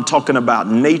 I'm talking about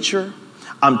nature.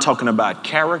 I'm talking about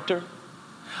character.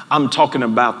 I'm talking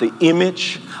about the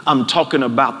image. I'm talking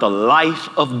about the life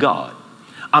of God.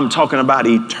 I'm talking about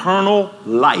eternal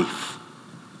life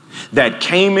that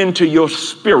came into your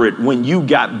spirit when you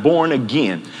got born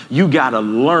again. You got to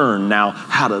learn now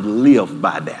how to live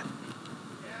by that.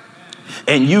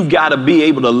 And you've got to be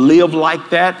able to live like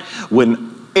that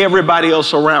when everybody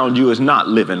else around you is not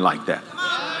living like that.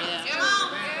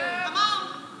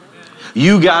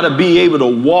 You got to be able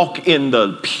to walk in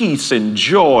the peace and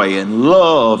joy and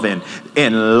love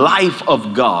and life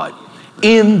of God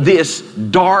in this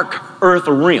dark earth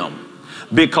realm,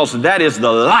 because that is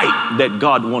the light that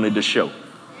God wanted to show.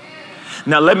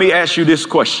 Now, let me ask you this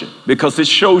question, because it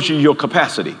shows you your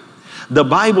capacity. The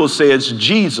Bible says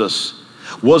Jesus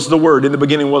was the Word. In the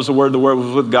beginning was the Word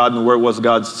was with God, and the Word was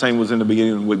God. The same was in the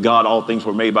beginning with God. All things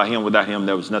were made by him. Without him,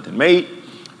 there was nothing made.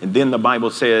 And then the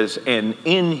Bible says, and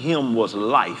in him was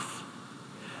life,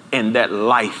 and that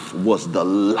life was the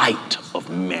light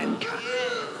of mankind.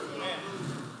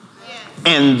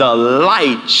 And the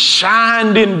light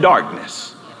shined in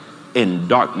darkness, and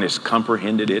darkness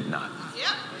comprehended it not.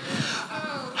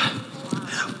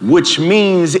 Which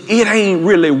means it ain't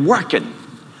really working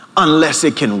unless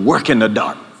it can work in the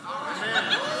dark.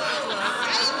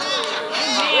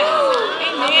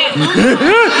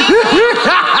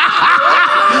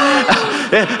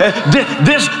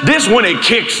 This when it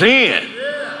kicks in.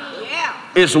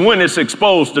 It's when it's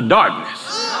exposed to darkness.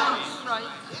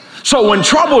 So when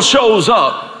trouble shows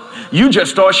up, you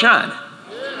just start shining.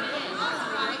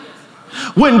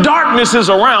 When darkness is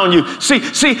around you, see,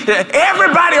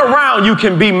 everybody around you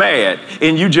can be mad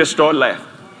and you just start laughing.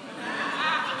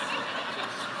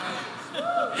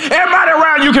 Everybody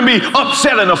around Sometimes you can be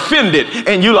upset and offended,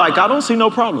 and you're like, I don't see no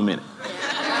problem in it.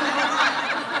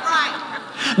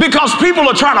 Because people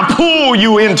are trying to pull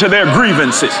you into their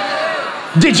grievances.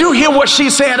 Did you hear what she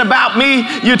said about me?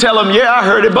 You tell them, yeah, I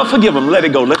heard it, but forgive them. Let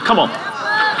it go. Come on.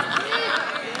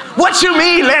 What you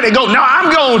mean, let it go? No,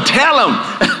 I'm going to tell them.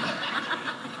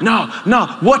 No.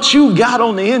 What you got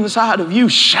on the inside of you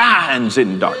shines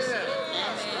in darkness.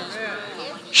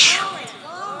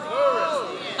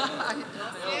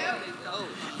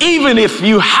 Even if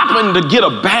you happen to get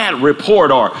a bad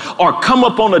report or come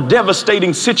up on a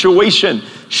devastating situation,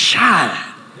 shine.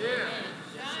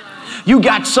 You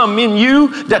got something in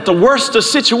you that the worse the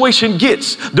situation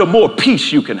gets, the more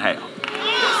peace you can have.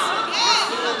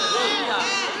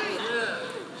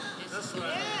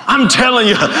 I'm telling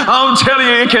you,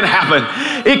 it can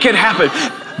happen. It can happen.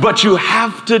 But you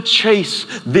have to chase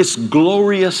this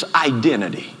glorious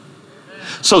identity.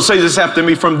 So say this after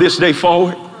me: from this day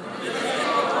forward,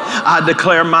 I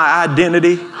declare my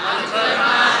identity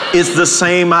is the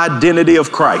same identity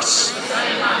of Christ.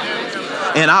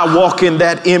 And I walk in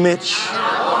that image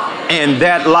and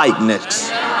that likeness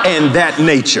and that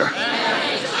nature.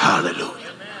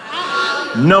 Hallelujah.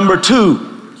 Number 2,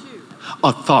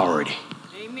 authority.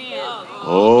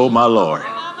 Oh, my Lord.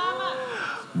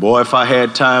 Boy, if I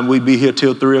had time, we'd be here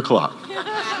till 3 o'clock.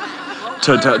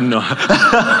 No.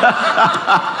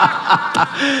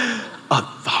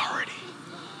 Authority.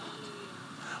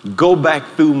 Go back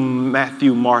through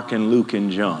Matthew, Mark, and Luke,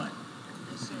 and John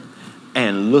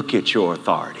and look at your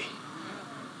authority.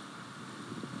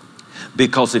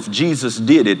 Because if Jesus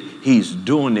did it, he's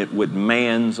doing it with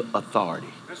man's authority.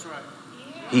 That's right.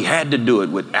 He had to do it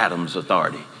with Adam's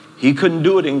authority. He couldn't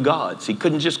do it in God's. He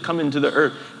couldn't just come into the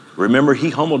earth. Remember, he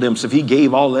humbled himself. He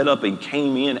gave all that up and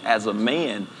came in as a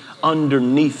man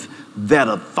underneath that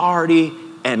authority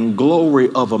and glory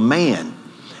of a man.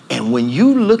 And when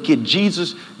you look at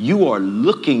Jesus, you are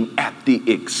looking at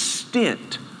the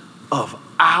extent of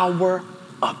our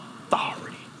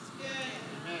authority.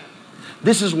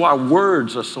 This is why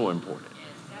words are so important.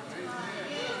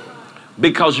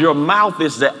 Because your mouth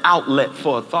is the outlet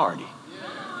for authority.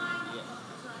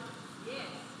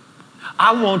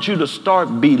 I want you to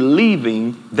start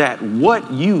believing that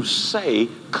what you say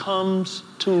comes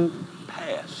to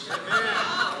pass.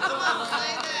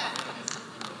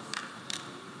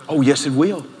 Oh, yes, it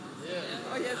will.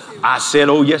 I said,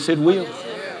 oh, yes, it will.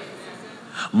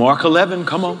 Mark 11,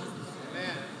 come on.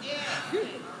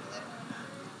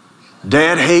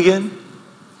 Dad Hagin,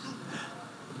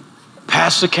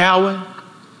 Pastor Cowan,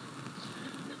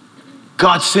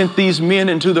 God sent these men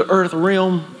into the earth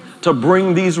realm to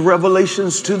bring these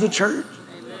revelations to the church.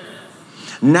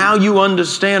 Now you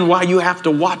understand why you have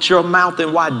to watch your mouth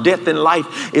and why death and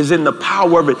life is in the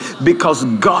power of it, because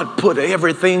God put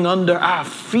everything under our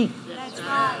feet.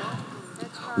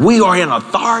 We are in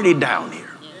authority down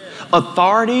here.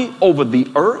 Authority over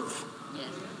the earth.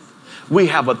 We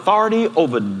have authority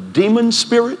over demon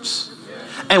spirits.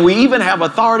 And we even have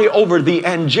authority over the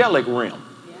angelic realm.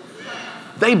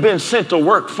 They've been sent to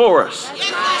work for us.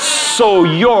 So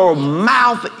your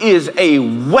mouth is a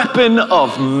weapon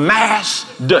of mass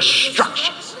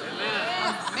destruction.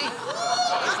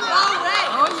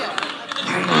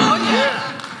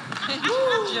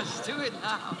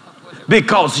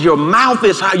 Because your mouth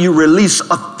is how you release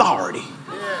authority.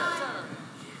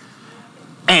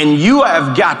 And you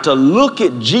have got to look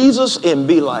at Jesus and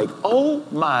be like, oh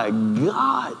my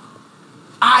God,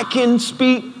 I can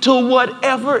speak to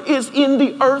whatever is in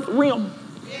the earth realm.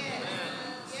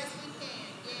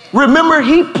 Remember,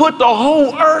 he put the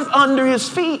whole earth under his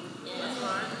feet.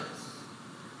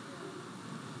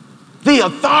 The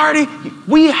authority,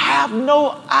 we have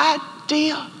no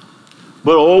idea.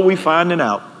 But oh, we finding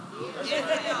out.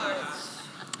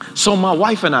 So my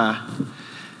wife and I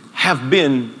have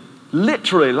been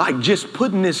literally like just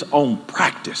putting this on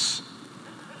practice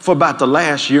for about the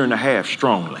last year and a half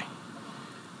strongly.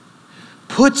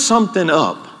 Put something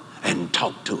up and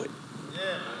talk to it.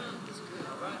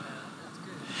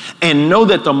 And know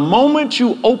that the moment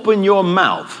you open your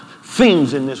mouth,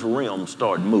 things in this realm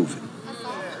start moving.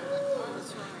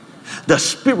 The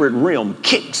spirit realm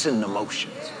kicks into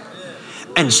motion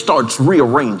and starts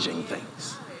rearranging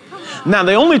things. Now,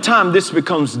 the only time this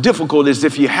becomes difficult is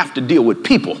if you have to deal with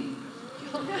people.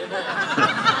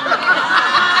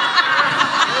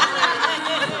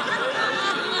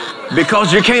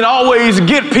 Because you can't always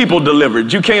get people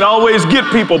delivered. You can't always get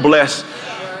people blessed.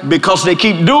 Because they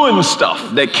keep doing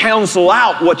stuff that cancel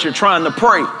out what you're trying to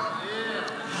pray.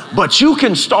 But you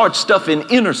can start stuff in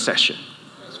intercession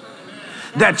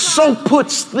that so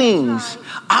puts things,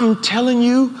 I'm telling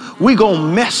you, we're going to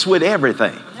mess with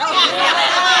everything.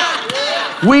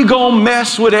 We gonna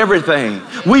mess with everything.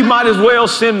 We might as well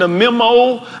send a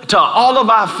memo to all of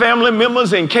our family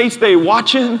members in case they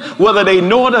watching, whether they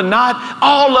know it or not.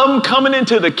 All of them coming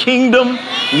into the kingdom,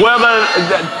 whether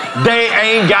they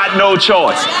ain't got no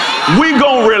choice. We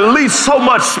gonna release so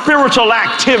much spiritual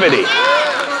activity.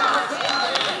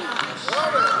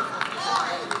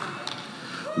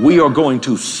 We are going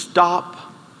to stop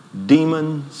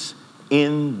demons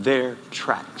in their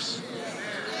tracks.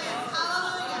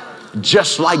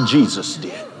 Just like Jesus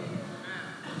did.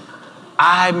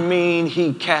 I mean,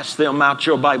 he cast them out,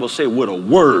 your Bible said, with a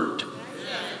word.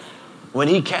 When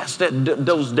he cast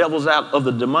those devils out of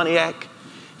the demoniac,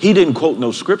 he didn't quote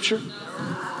no scripture.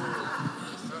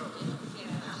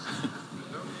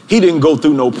 He didn't go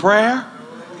through no prayer.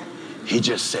 He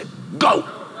just said, go.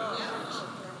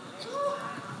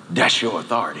 That's your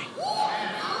authority.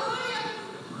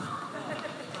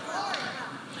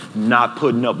 Not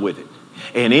putting up with it.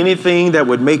 And anything that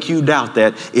would make you doubt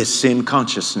that is sin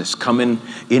consciousness coming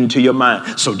into your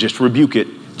mind. So just rebuke it.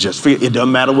 Just feel it.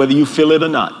 Doesn't matter whether you feel it or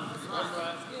not.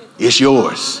 It's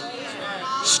yours.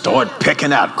 Start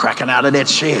pecking out, cracking out of that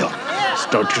shell.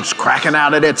 Start just cracking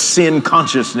out of that sin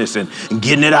consciousness and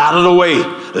getting it out of the way.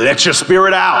 Let your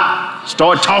spirit out.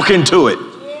 Start talking to it.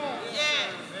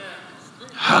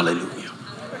 Hallelujah.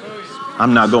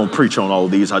 I'm not going to preach on all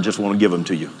these. I just want to give them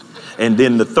to you. And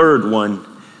then the third one,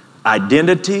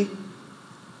 identity,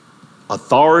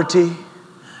 authority,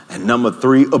 and number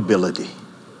 3, ability.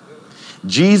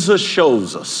 Jesus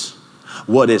shows us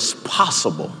what is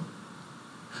possible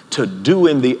to do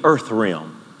in the earth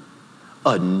realm,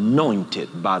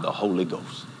 anointed by the Holy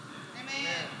Ghost.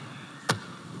 Amen.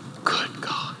 Good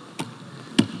God.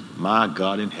 My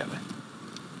God in heaven.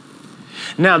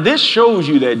 Now this shows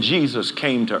you that Jesus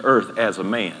came to earth as a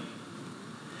man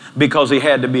because he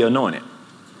had to be anointed.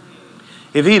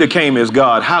 If he'd have came as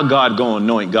God, how God gonna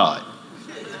anoint God?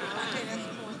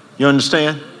 You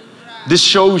understand? This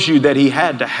shows you that he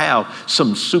had to have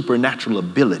some supernatural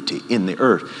ability in the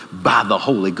earth by the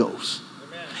Holy Ghost.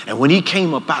 And when he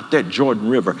came up out that Jordan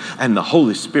River and the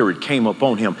Holy Spirit came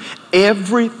upon him,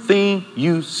 everything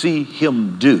you see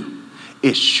him do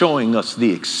is showing us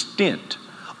the extent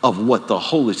of what the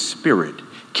Holy Spirit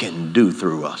can do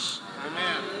through us.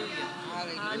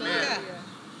 Amen.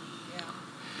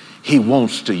 He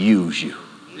wants to use you.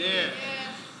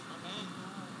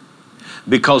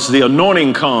 Because the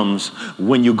anointing comes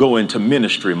when you go into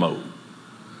ministry mode.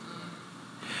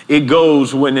 It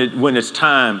goes when it's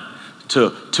time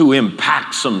to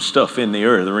impact some stuff in the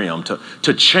earth realm,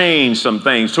 to change some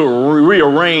things, to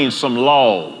rearrange some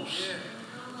laws,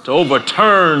 to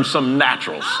overturn some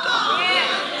natural stuff.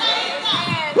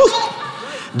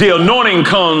 The anointing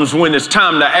comes when it's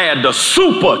time to add the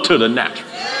super to the natural.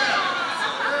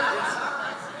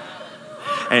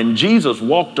 And Jesus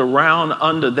walked around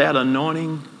under that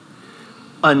anointing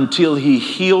until he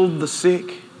healed the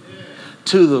sick,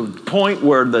 to the point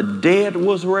where the dead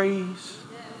was raised,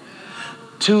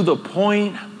 to the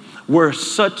point where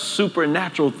such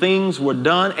supernatural things were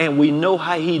done. And we know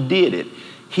how he did it.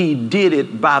 He did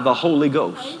it by the Holy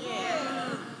Ghost.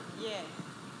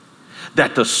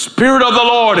 That the Spirit of the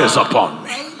Lord is upon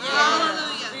me,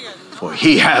 for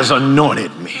he has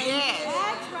anointed me.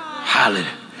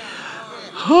 Hallelujah.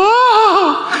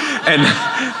 Oh,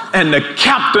 and the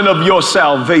captain of your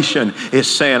salvation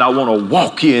is saying, I want to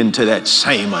walk you into that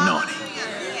same anointing.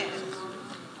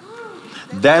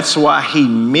 That's why he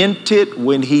meant it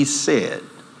when he said,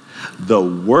 the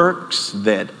works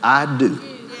that I do,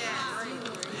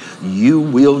 you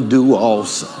will do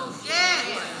also.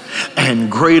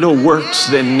 And greater works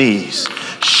than these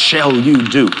shall you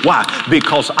do. Why?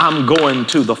 Because I'm going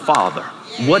to the Father.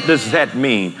 What does that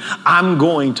mean? I'm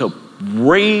going to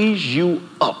raise you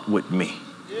up with me.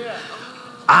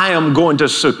 I am going to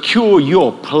secure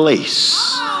your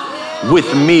place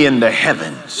with me in the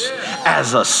heavens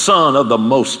as a son of the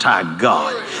Most High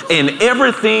God. And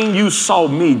everything you saw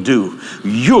me do,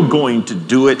 you're going to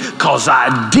do it because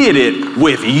I did it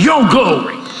with your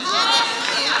glory.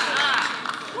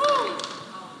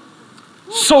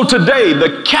 So today,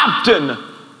 the captain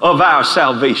of our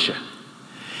salvation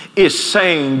is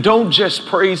saying, don't just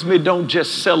praise me, don't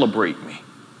just celebrate me.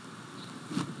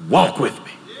 Walk with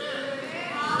me.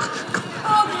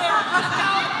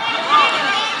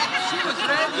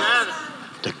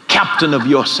 The captain of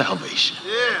your salvation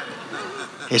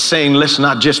is saying, let's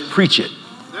not just preach it.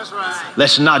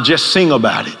 Let's not just sing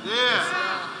about it.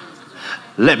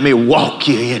 Let me walk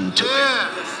you into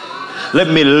it. Let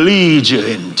me lead you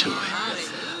into it.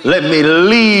 Let me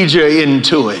lead you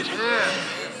into it.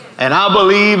 And I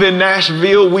believe in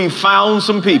Nashville we found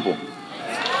some people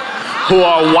who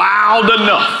are wild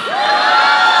enough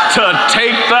to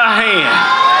take the hand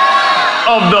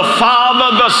of the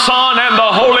Father, the Son, and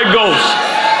the Holy Ghost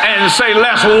and say,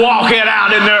 let's walk it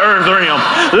out in the earth realm.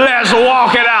 Let's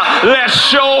walk it out. Let's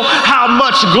show how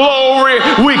much glory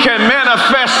we can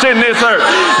manifest in this earth.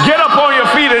 Get up on your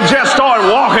feet and just start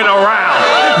walking around.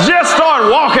 Just start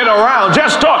walking around.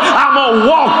 Just start. I'm going to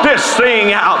walk this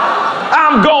thing out.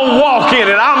 I'm going to walk in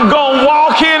it. I'm going to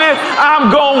walk in it.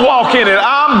 I'm going to walk in it.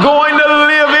 I'm going to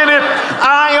live in it.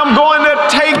 I am going to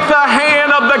take the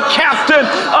hand of the captain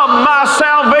of my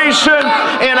salvation,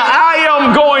 and I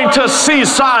am going to see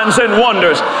signs and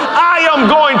wonders. I am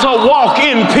going to walk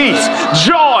in peace,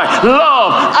 joy,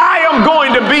 love. I am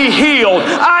going to be healed.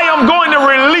 I am going to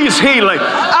release healing.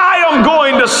 I am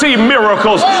going to see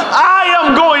miracles. I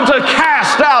am going to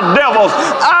cast out devils.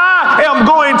 I am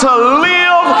going to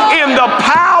live in the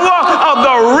power of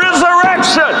the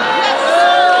resurrection.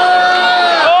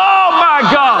 Oh my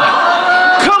God.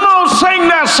 Come on, sing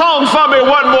that song for me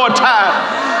one more time.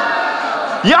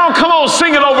 Y'all come on,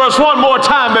 sing it over us one more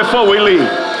time before we leave.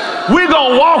 We're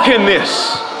going to walk in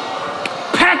this.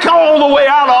 Pack all the way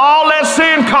out of all that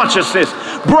sin consciousness.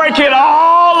 Break it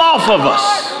all off of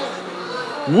us.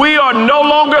 We are no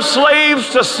longer slaves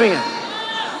to sin.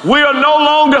 We are no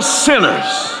longer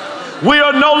sinners. We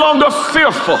are no longer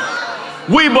fearful.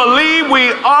 We believe we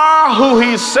are who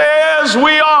he says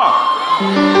we are.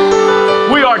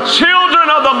 We are children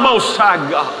of the Most High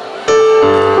God.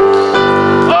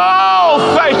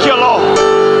 Oh, thank you, Lord.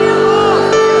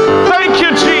 Thank you,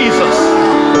 Jesus,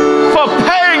 for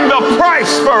paying the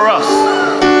price for us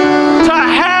to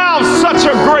have such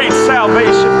a great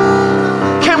salvation.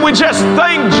 Can we just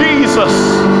thank Jesus,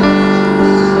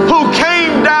 who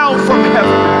came down from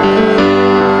heaven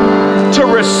to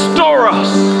restore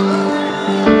us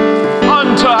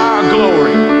unto our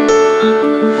glory?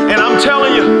 And I'm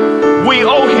telling you, we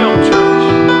owe him,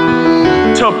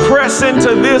 church, to press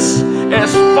into this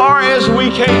as far as we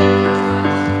can.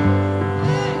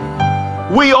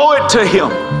 We owe it to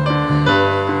him.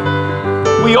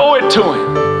 We owe it to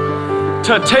him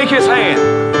to take his hand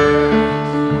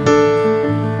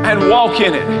and walk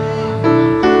in it.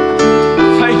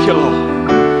 Thank you, Lord.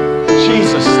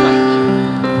 Jesus, thank you.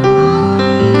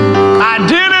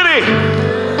 Identity,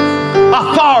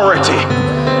 authority,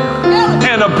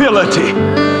 and ability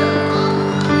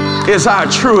is our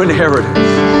true inheritance.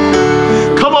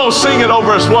 Come on, sing it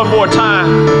over us one more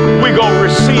time. We're going to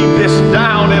receive this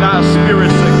down in our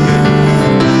spirits again.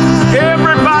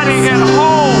 Everybody at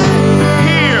home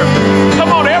here,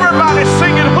 come on, everybody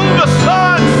singing whom the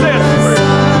Son sets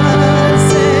free.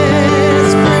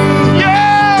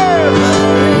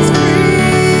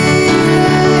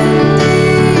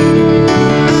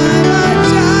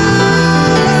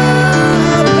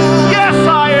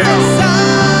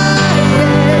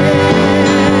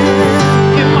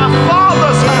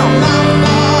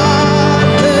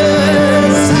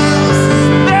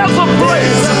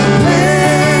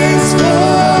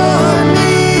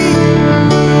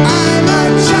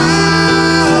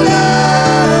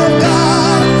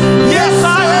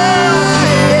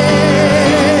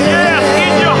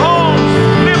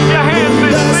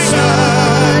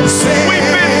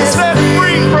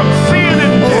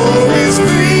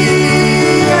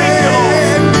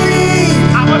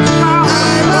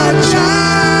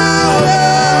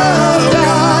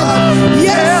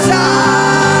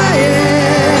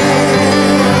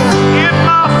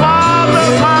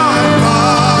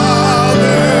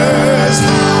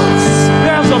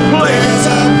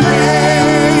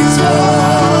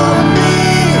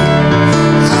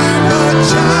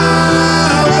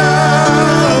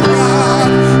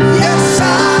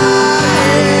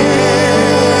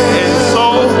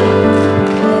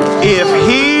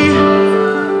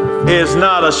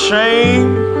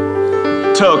 Ashamed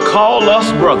to call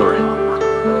us brethren.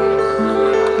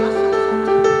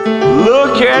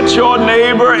 Look at your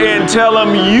neighbor and tell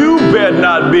him, you better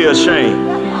not be ashamed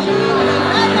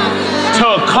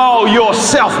to call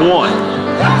yourself one.